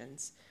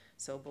functions,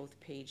 so both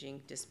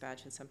paging,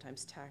 dispatch, and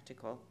sometimes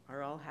tactical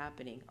are all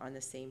happening on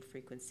the same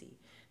frequency.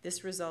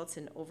 This results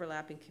in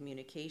overlapping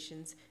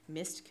communications,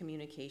 missed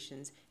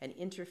communications, and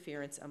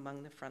interference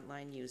among the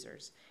frontline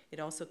users. It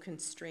also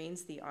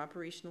constrains the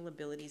operational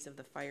abilities of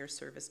the fire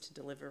service to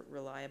deliver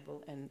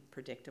reliable and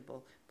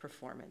predictable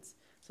performance.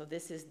 So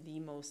this is the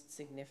most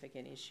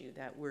significant issue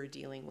that we're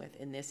dealing with,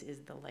 and this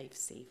is the life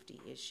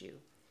safety issue.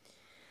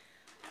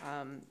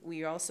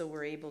 We also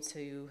were able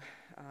to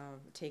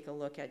take a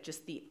look at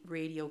just the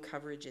radio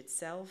coverage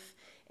itself,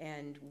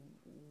 and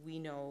we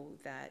know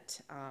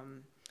that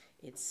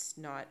it's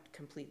not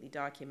completely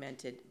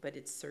documented, but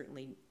it's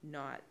certainly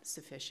not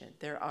sufficient.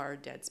 There are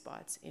dead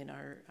spots in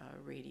our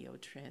radio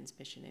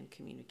transmission and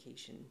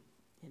communication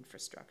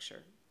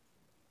infrastructure.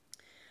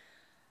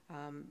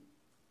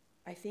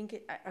 I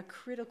think a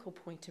critical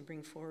point to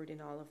bring forward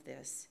in all of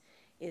this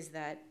is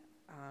that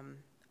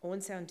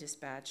Owen Sound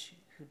Dispatch,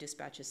 who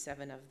dispatches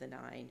 7 of the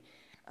 9,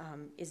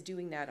 is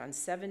doing that on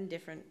 7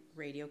 different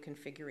radio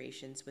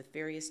configurations with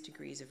various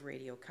degrees of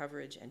radio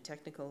coverage and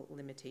technical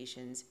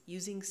limitations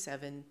using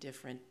 7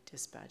 different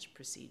dispatch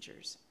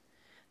procedures.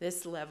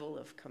 This level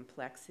of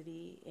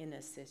complexity in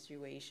a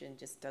situation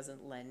just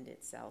doesn't lend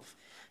itself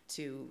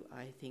to,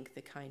 I think,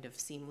 the kind of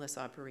seamless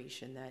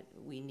operation that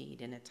we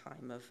need in a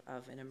time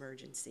of an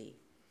emergency.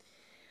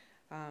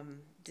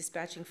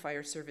 Dispatching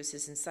fire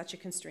services in such a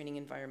constraining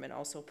environment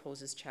also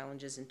poses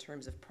challenges in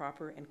terms of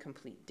proper and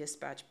complete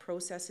dispatch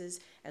processes,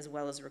 as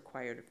well as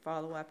required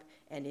follow-up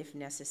and, if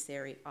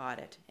necessary,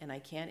 audit. And I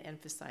can't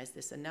emphasize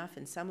this enough,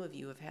 and some of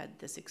you have had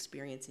this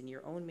experience in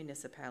your own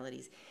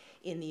municipalities.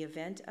 In the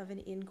event of an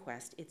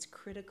inquest, it's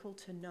critical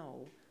to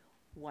know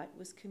what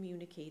was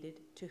communicated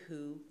to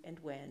who and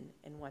when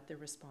and what the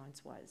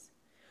response was.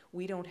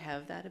 We don't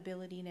have that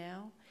ability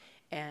now,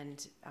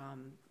 and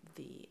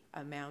the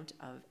amount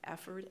of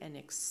effort and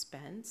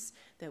expense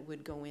that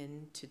would go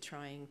into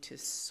trying to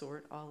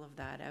sort all of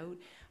that out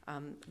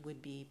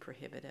would be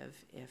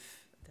prohibitive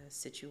if the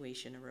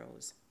situation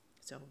arose.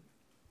 So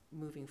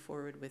moving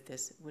forward with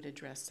this would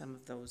address some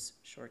of those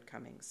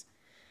shortcomings.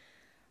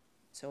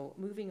 So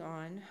moving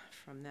on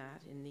from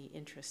that in the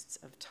interests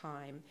of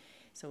time,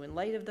 so in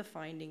light of the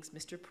findings,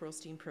 Mr.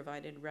 Perlstein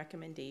provided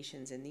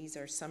recommendations, and these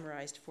are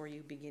summarized for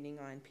you beginning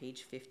on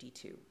page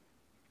 52.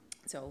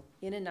 So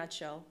in a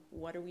nutshell,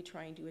 what are we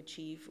trying to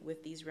achieve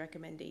with these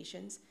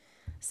recommendations?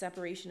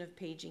 Separation of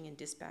paging and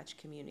dispatch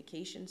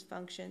communications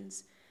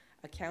functions,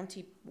 a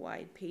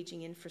county-wide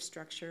paging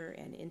infrastructure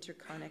and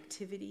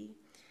interconnectivity,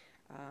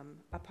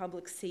 a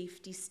public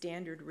safety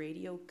standard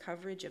radio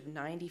coverage of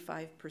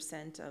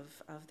 95%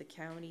 of the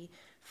county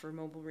for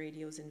mobile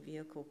radios and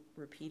vehicle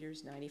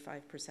repeaters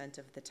 95%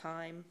 of the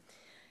time,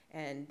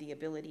 and the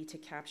ability to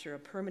capture a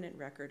permanent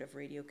record of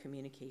radio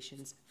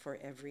communications for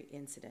every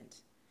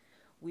incident.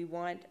 We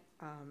want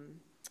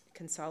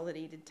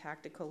consolidated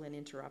tactical and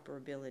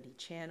interoperability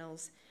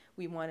channels.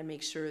 We want to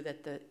make sure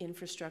that the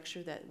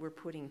infrastructure that we're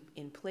putting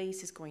in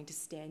place is going to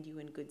stand you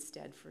in good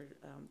stead for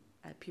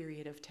a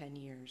period of 10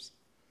 years.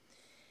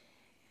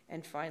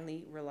 And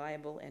finally,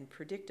 reliable and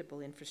predictable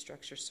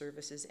infrastructure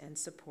services and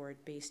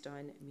support based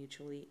on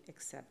mutually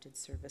accepted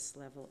service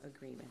level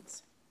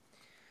agreements.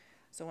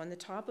 So on the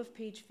top of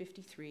page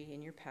 53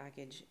 in your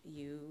package,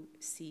 you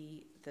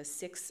see the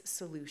 6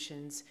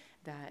 solutions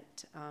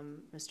that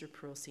Mr.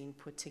 Pearlstein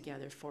put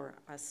together for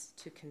us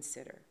to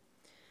consider.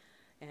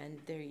 And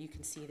there you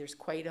can see there's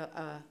quite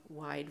a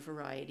wide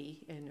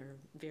variety, or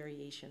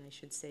variation, I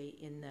should say,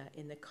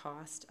 in the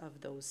cost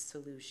of those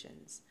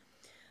solutions.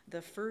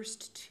 The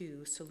first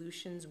 2,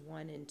 solutions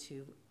 1 and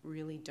 2,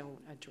 really don't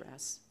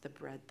address the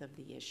breadth of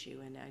the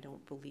issue, and I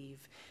don't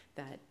believe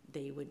that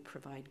they would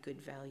provide good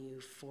value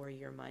for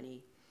your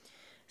money.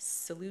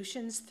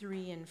 Solutions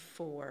 3 and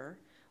 4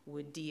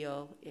 would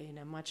deal in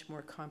a much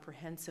more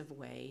comprehensive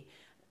way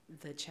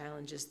the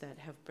challenges that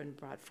have been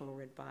brought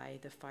forward by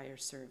the fire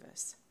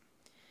service.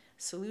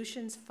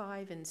 Solutions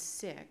 5 and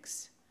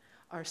 6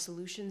 are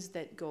solutions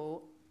that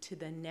go to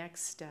the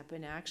next step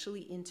and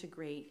actually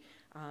integrate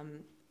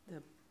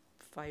the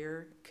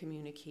fire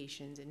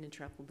communications and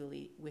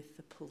interoperability with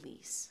the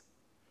police.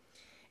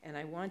 And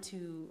I want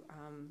to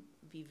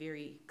be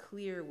very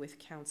clear with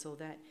council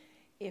that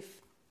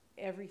if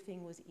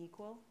everything was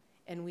equal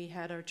and we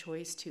had our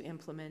choice to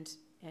implement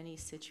any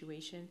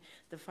situation,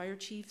 the fire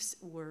chiefs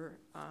were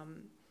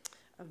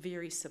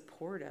very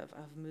supportive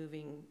of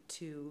moving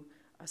to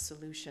a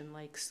solution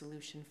like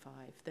Solution 5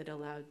 that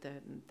allowed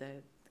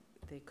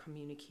the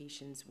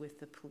communications with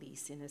the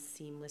police in a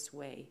seamless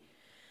way.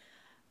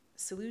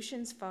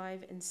 Solutions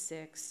 5 and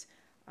 6,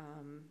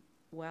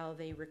 while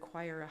they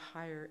require a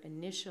higher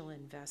initial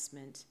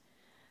investment,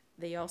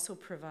 they also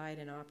provide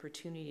an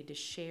opportunity to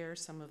share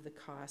some of the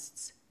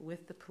costs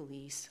with the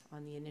police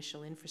on the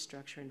initial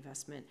infrastructure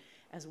investment,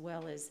 as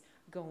well as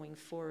going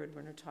forward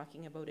when we're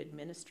talking about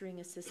administering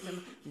a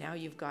system. Now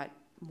you've got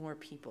more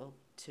people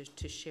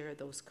to share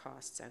those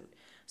costs out.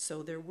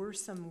 So there were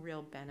some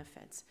real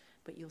benefits,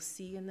 but you'll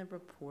see in the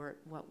report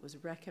what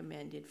was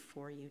recommended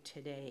for you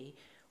today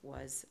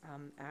was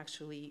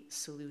actually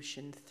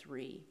Solution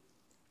 3.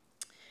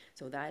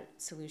 So that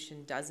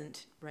solution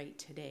doesn't right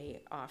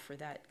today offer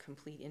that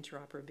complete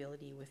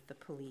interoperability with the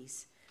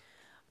police.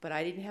 But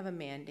I didn't have a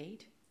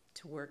mandate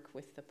to work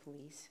with the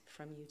police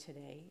from you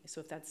today. So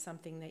if that's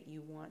something that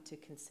you want to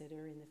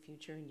consider in the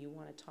future and you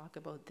want to talk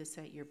about this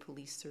at your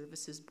police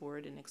services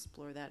board and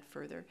explore that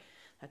further,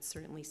 that's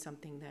certainly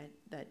something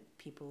that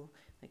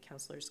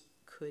councillors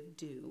could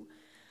do.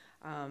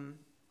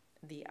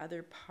 The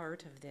other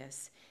part of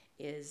this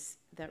is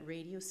that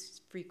radio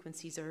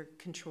frequencies are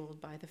controlled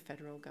by the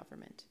federal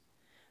government.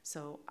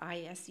 So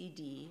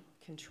ISED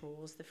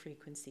controls the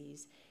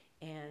frequencies,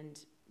 and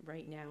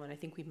right now, and I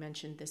think we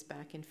mentioned this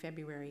back in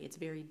February, it's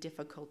very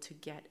difficult to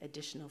get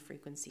additional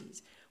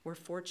frequencies. We're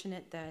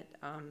fortunate that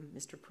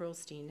Mr.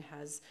 Pearlstein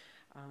has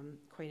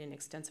quite an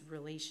extensive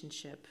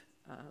relationship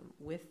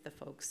with the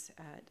folks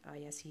at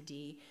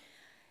ISED.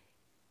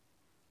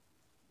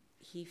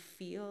 He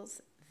feels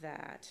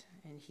that,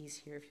 and he's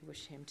here if you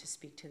wish him to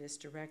speak to this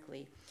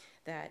directly,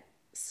 that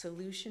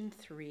Solution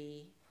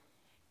 3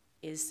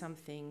 is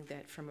something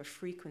that from a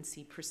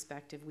frequency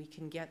perspective we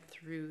can get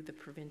through the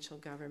provincial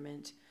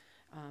government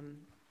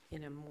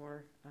in a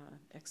more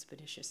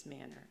expeditious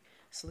manner.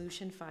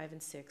 Solution 5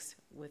 and 6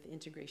 with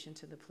integration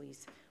to the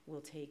police will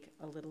take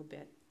a little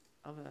bit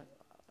of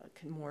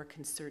a more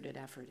concerted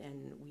effort,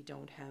 and we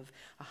don't have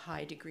a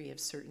high degree of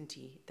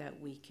certainty that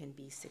we can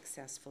be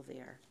successful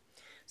there.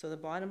 So the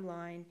bottom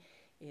line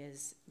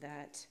is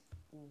that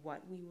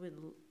what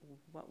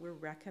we're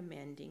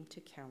recommending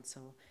to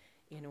council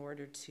in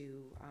order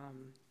to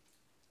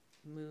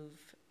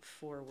move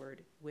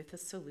forward with a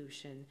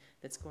solution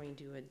that's going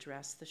to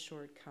address the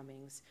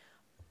shortcomings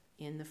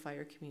in the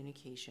fire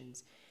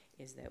communications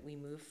is that we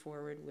move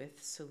forward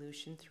with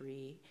Solution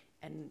 3.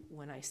 And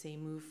when I say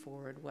move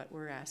forward, what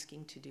we're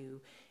asking to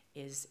do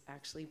is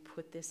actually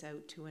put this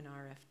out to an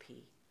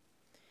RFP.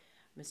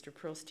 Mr.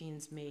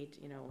 Pearlstein's made,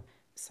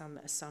 some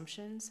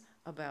assumptions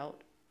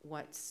about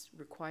what's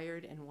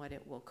required and what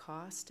it will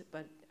cost,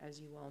 but as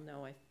you all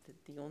know,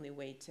 the only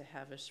way to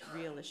have a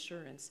real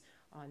assurance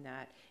on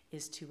that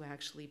is to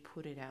actually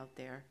put it out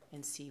there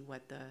and see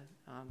what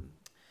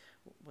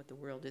the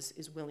world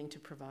is willing to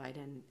provide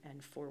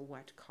and for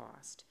what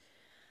cost.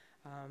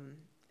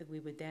 We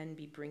would then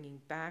be bringing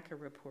back a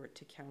report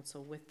to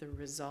council with the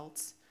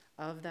results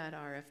of that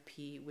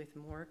RFP with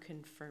more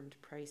confirmed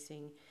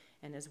pricing,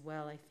 and as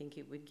well, I think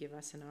it would give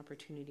us an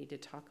opportunity to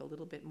talk a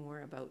little bit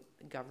more about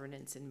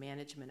governance and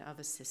management of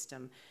a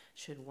system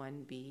should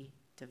one be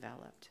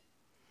developed.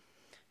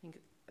 I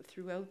think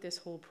throughout this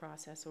whole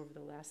process over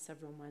the last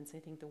several months, I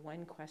think the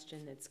one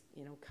question that's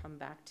come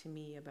back to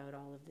me about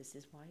all of this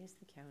is, why is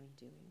the county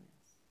doing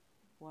this?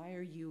 Why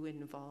are you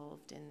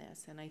involved in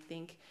this? And I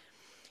think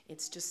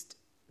it's just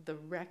the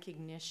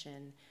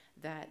recognition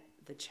that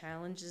the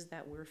challenges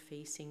that we're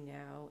facing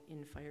now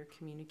in fire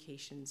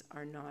communications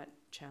are not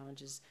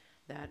challenges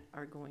that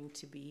are going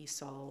to be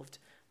solved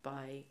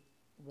by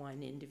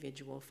one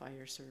individual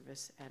fire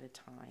service at a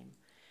time.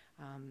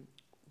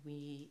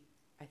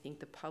 I think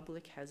the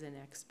public has an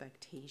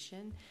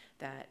expectation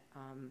that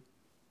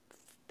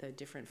the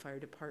different fire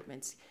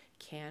departments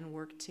can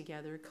work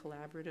together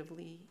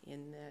collaboratively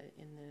in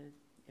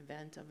the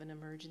event of an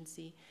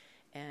emergency,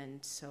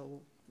 And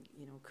so,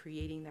 you know,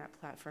 creating that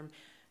platform,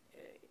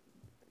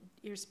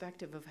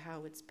 irrespective of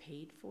how it's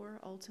paid for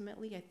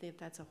ultimately, I think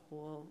that's a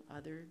whole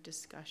other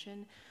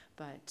discussion.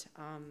 But,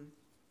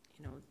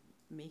 you know,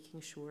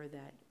 making sure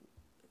that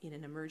in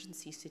an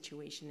emergency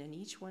situation, and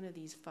each one of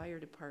these fire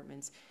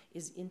departments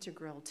is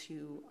integral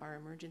to our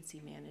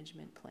emergency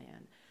management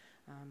plan,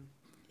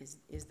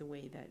 is the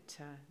way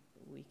that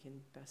we can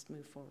best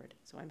move forward.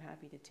 So I'm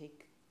happy to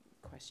take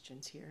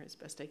questions here as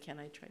best I can.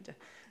 I tried to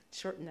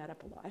shorten that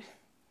up a lot.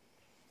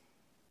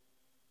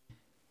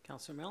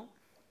 Councillor Mel?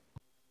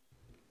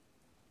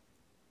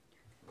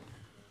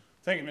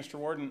 Thank you, Mr.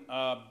 Warden.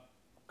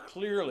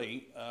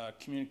 Clearly,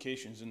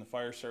 communications in the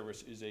fire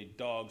service is a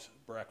dog's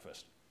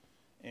breakfast.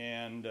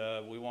 And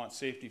we want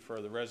safety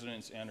for the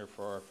residents and or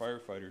for our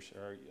firefighters,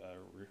 our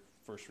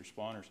first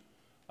responders.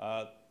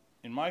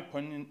 In my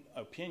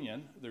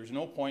opinion, there's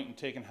no point in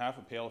taking half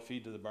a pail of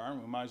feed to the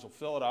barn. We might as well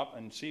fill it up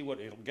and see what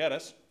it'll get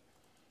us.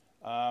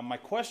 My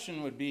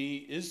question would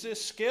be, is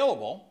this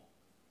scalable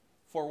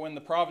for when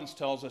the province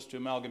tells us to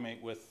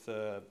amalgamate with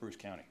Bruce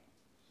County?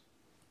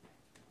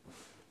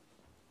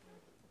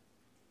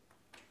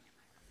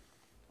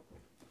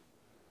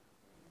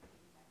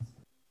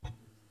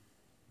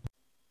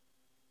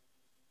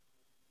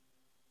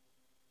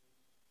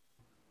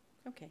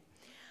 Okay.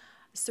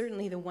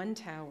 Certainly the one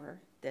tower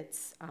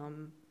that's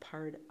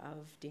part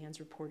of Dan's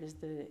report is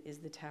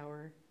the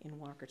tower in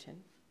Walkerton.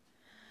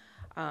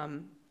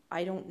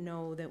 I don't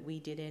know that we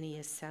did any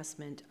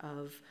assessment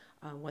of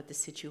what the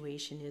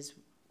situation is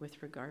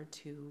with regard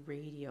to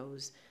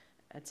radios,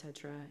 et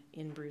cetera,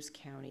 in Bruce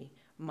County.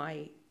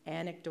 My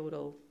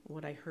anecdotal,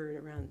 what I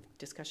heard around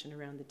discussion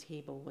around the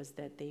table was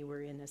that they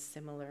were in a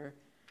similar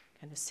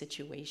kind of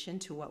situation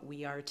to what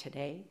we are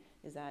today.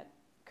 Is that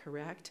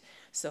correct?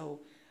 So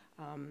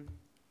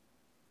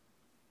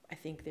I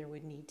think there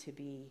would need to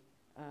be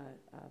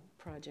a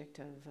project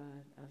of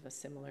a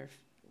similar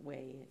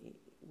way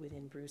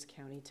within Bruce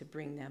County to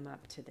bring them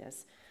up to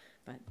this,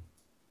 but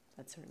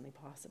that's certainly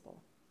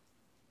possible.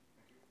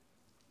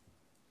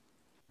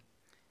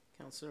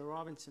 Councillor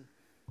Robinson.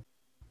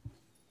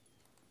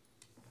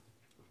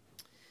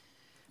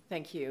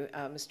 Thank you,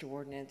 Mr.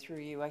 Warden, and through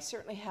you. I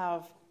certainly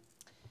have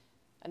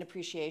an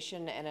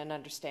appreciation and an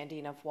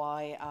understanding of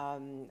why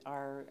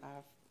our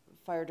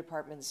fire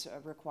departments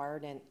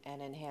required an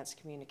enhanced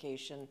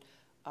communication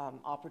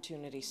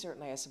opportunity.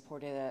 Certainly I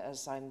support it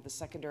as I'm the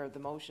seconder of the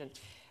motion.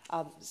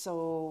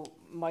 So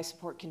my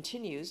support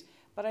continues,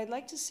 but I'd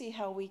like to see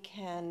how we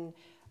can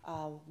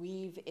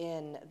weave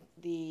in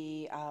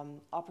the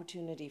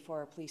opportunity for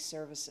our police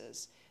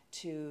services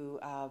to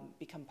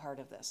become part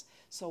of this.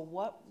 So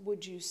what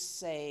would you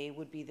say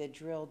would be the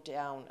drill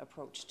down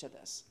approach to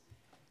this?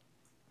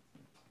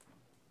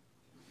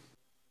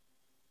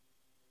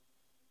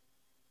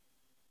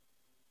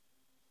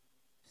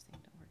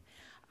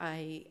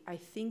 I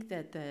think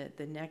that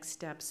the next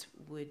steps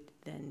would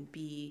then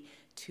be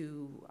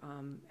to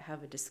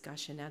have a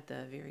discussion at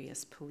the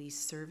various police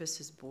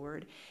services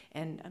board.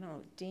 And I don't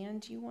know, Dan,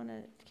 do you want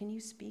to, can you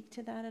speak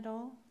to that at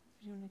all?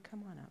 Do you want to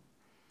come on up?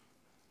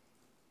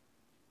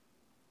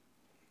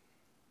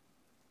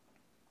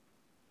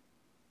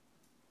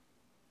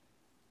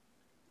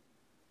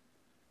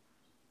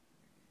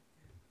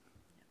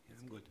 Yeah,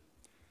 I'm good.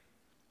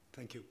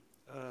 Thank you.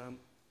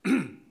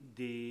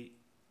 The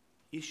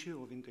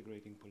issue of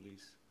integrating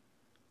police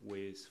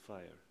with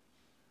fire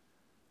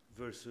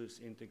versus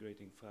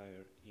integrating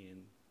fire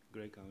in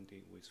Grey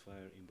County with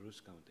fire in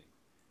Bruce County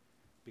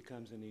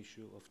becomes an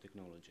issue of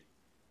technology,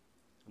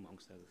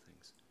 amongst other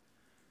things.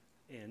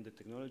 And the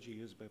technology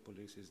used by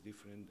police is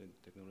different than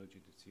technology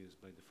that's used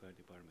by the fire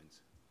departments,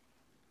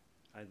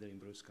 either in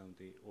Bruce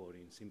County or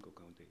in Simcoe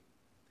County,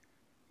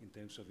 in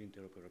terms of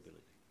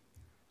interoperability.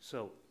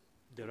 So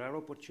there are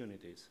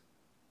opportunities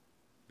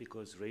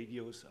because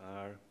radios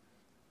are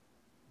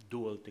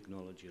dual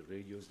technology,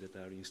 radios that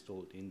are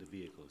installed in the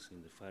vehicles,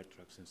 in the fire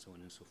trucks, and so on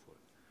and so forth.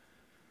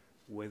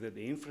 Whether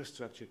the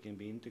infrastructure can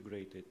be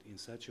integrated in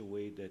such a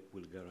way that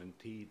will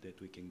guarantee that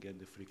we can get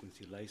the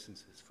frequency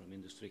licenses from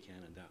Industry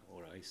Canada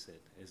or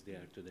ISET, as they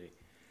are today,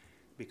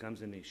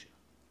 becomes an issue.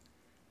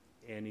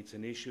 And it's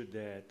an issue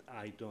that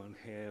I don't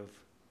have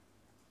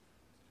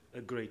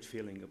a great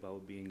feeling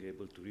about being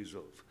able to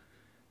resolve,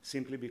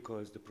 simply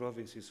because the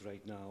province is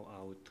right now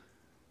out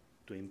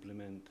to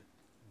implement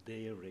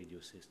their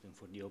radio system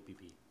for the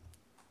OPP.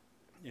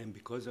 And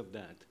because of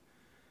that,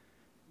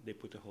 they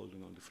put a hold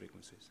on all the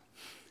frequencies.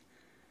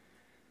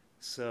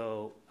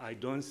 So I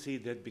don't see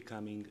that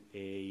becoming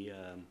a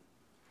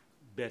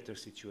better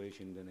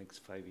situation in the next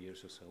 5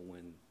 years or so,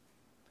 when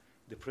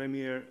the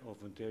Premier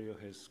of Ontario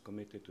has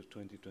committed to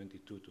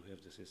 2022 to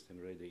have the system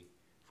ready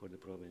for the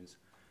province.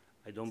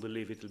 I don't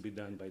believe it will be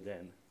done by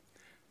then.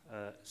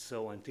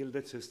 So until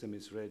that system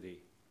is ready,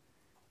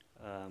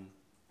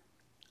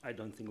 I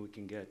don't think we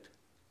can get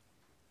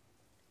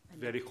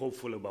very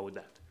hopeful about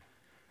that.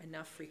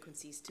 Enough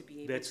frequencies to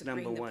be able That's to bring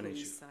number the one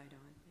police issue. side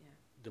on. Yeah.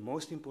 The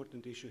most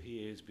important issue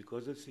here is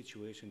because of the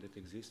situation that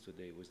exists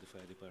today with the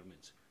fire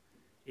departments,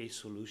 a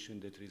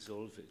solution that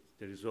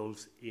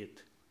resolves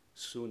it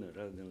sooner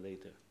rather than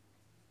later,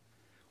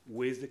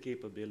 with the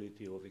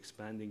capability of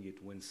expanding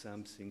it when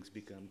some things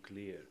become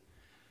clear,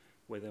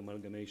 whether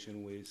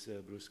amalgamation with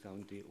Bruce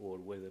County or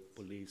whether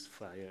police,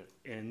 fire,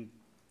 and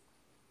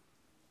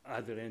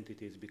other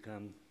entities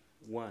become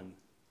one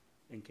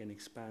and can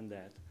expand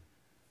that.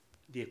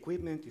 The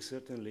equipment is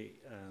certainly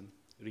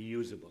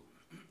reusable.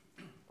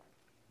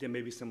 There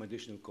may be some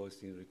additional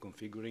cost in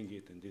reconfiguring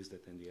it and this,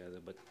 that, and the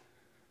other, but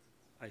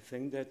I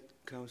think that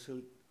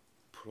council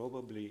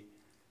probably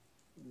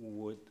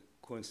would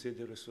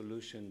consider a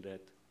solution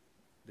that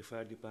the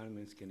fire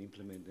departments can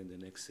implement in the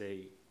next,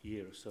 say,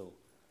 year or so,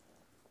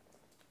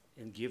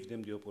 and give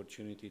them the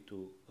opportunity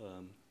to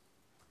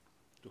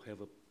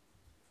have a,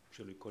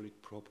 shall we call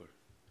it, proper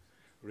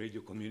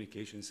radio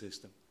communication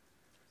system,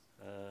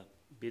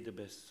 be the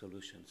best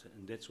solutions.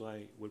 And that's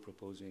why we're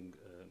proposing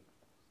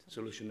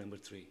solution number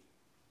 3,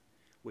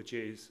 which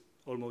is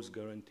almost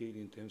guaranteed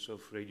in terms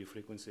of radio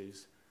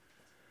frequencies.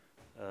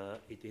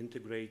 It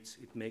integrates,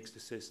 it makes the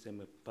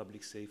system a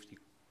public safety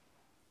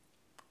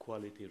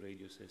quality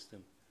radio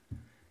system,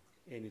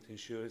 and it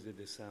ensures that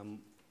there's some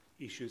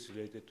issues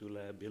related to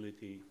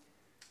liability,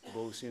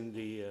 both in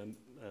the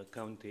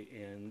county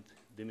and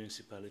the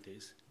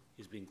municipalities,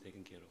 is being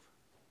taken care of.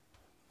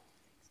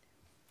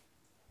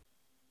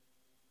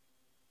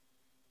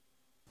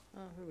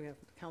 We have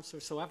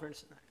Councillor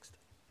Evers next.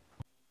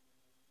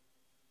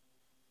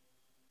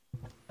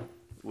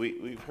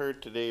 We've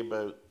heard today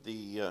about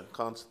the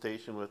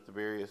consultation with the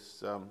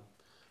various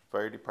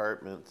fire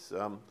departments.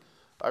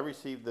 I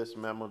received this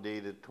memo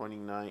dated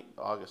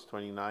August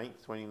 29th,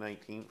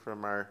 2019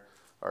 from our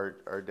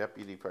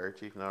deputy fire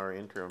chief, now our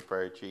interim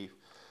fire chief,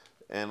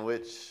 and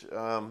which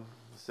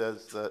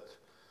says that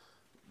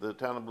the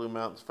town of Blue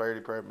Mountains Fire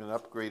Department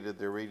upgraded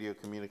their radio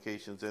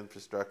communications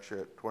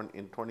infrastructure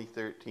in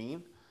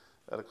 2013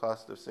 at a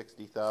cost of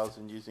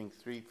 $60,000 using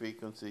 3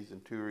 frequencies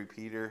and 2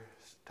 repeater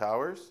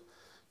towers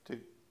to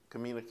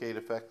communicate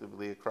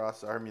effectively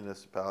across our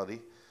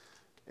municipality.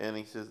 And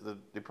he says the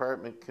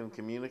department can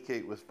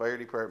communicate with fire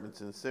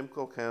departments in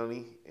Simcoe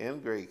County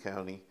and Grey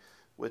County,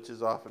 which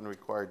is often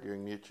required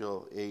during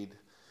mutual aid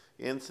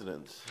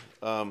incidents.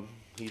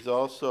 He's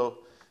also,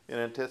 in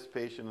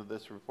anticipation of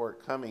this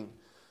report coming,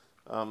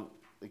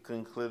 he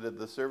concluded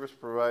the service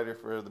provider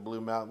for the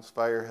Blue Mountains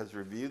Fire has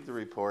reviewed the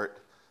report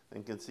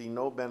and can see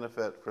no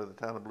benefit for the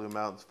town of Blue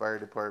Mountains Fire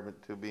Department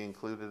to be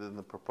included in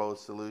the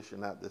proposed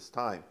solution at this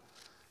time.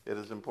 It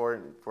is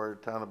important for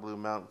the town of Blue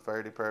Mountain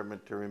Fire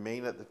Department to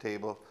remain at the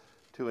table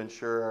to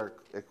ensure our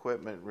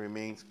equipment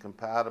remains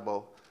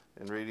compatible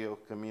and radio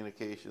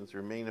communications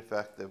remain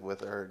effective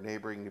with our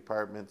neighboring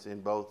departments in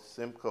both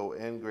Simcoe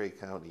and Grey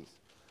counties.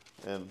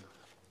 And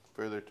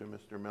further to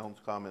Mr. Milne's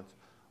comments,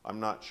 I'm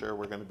not sure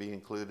we're going to be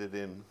included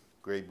in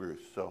Grey Bruce.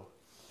 So.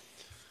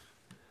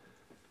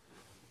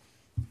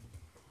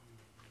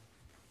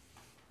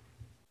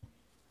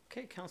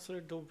 Okay,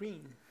 Councillor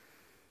Dobreen.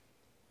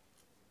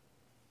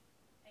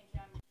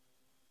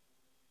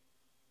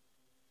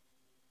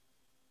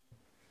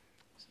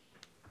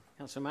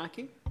 Councillor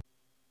Mackey.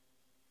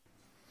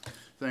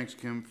 Thanks,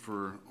 Kim,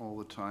 for all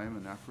the time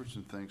and efforts,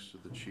 and thanks to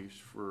the chiefs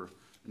for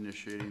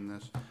initiating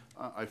this.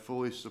 I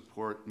fully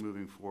support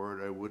moving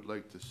forward. I would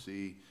like to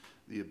see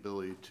the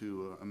ability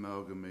to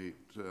amalgamate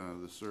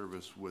the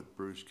service with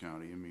Bruce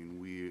County. I mean,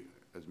 we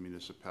as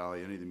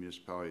municipality, any of the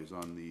municipalities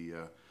on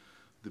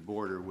the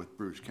border with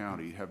Bruce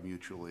County have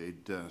mutual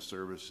aid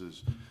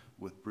services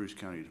with Bruce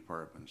County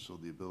departments. So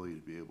the ability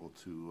to be able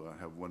to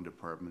have one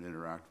department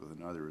interact with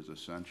another is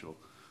essential.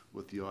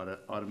 With the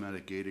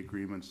automatic aid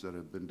agreements that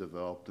have been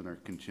developed and are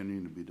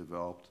continuing to be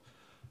developed,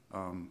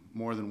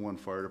 more than one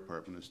fire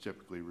department is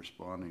typically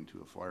responding to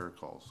a fire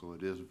call. So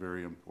it is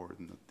very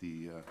important that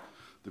the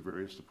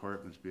various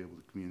departments be able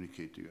to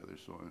communicate together.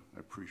 So I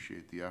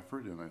appreciate the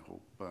effort, and I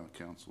hope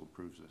council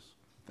approves this.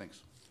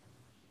 Thanks.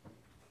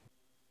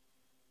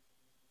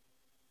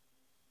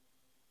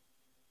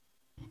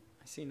 I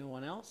see no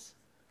one else.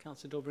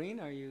 Councillor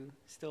Dobreen, are you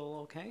still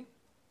okay?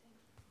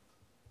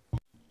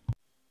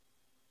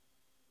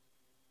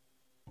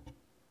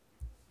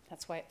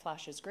 That's why it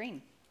flashes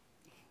green.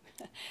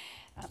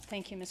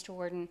 Thank you, Mr.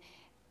 Warden.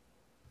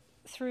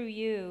 Through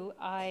you,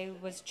 I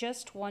was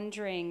just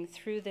wondering,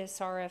 through this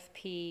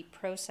RFP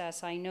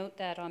process, I note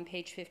that on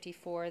page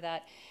 54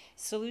 that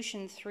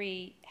Solution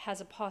 3 has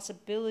a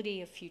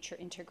possibility of future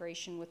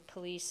integration with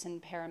police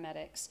and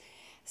paramedics.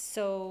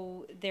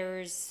 So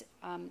there's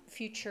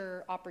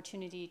future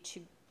opportunity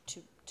to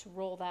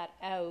roll that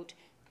out,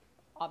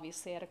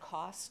 obviously at a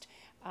cost.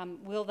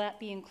 Will that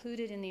be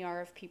included in the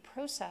RFP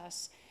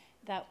process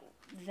that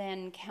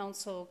then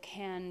council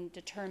can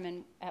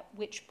determine at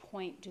which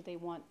point do they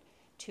want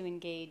to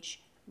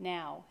engage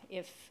now?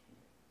 If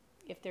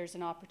there's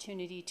an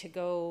opportunity to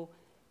go,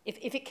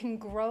 if it can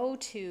grow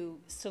to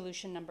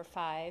solution number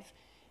 5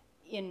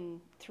 in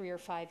 3 or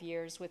 5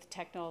 years with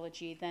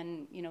technology,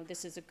 then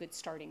this is a good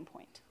starting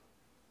point.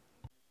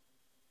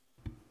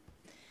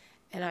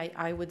 And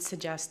I would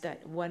suggest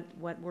that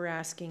what we're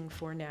asking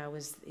for now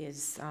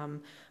is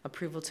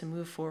approval to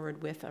move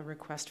forward with a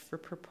request for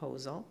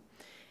proposal.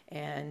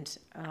 and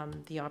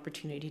the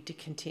opportunity to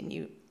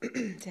continue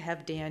to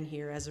have Dan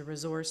here as a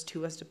resource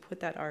to us to put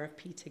that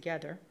RFP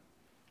together.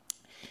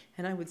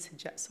 And I would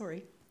suggest,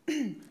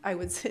 I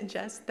would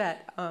suggest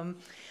that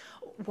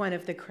one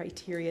of the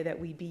criteria that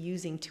we be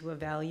using to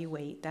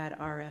evaluate that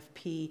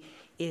RFP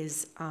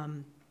is,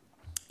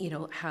 you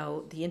know,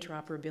 how the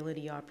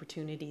interoperability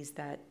opportunities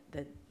that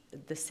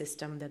the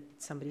system that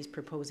somebody's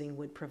proposing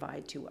would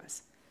provide to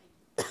us.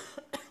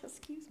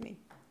 Excuse me.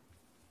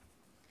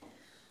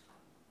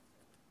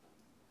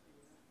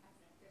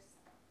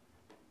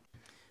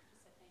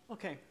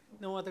 Okay,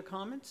 no other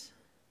comments?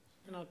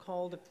 And I'll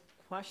call the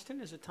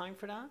question. Is it time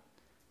for that?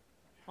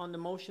 On the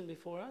motion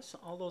before us,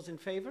 all those in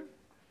favor?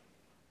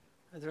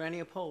 Are there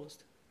any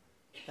opposed?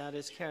 That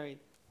is carried.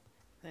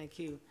 Thank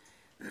you.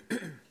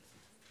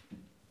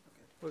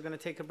 We're going to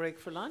take a break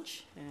for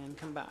lunch and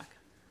come back.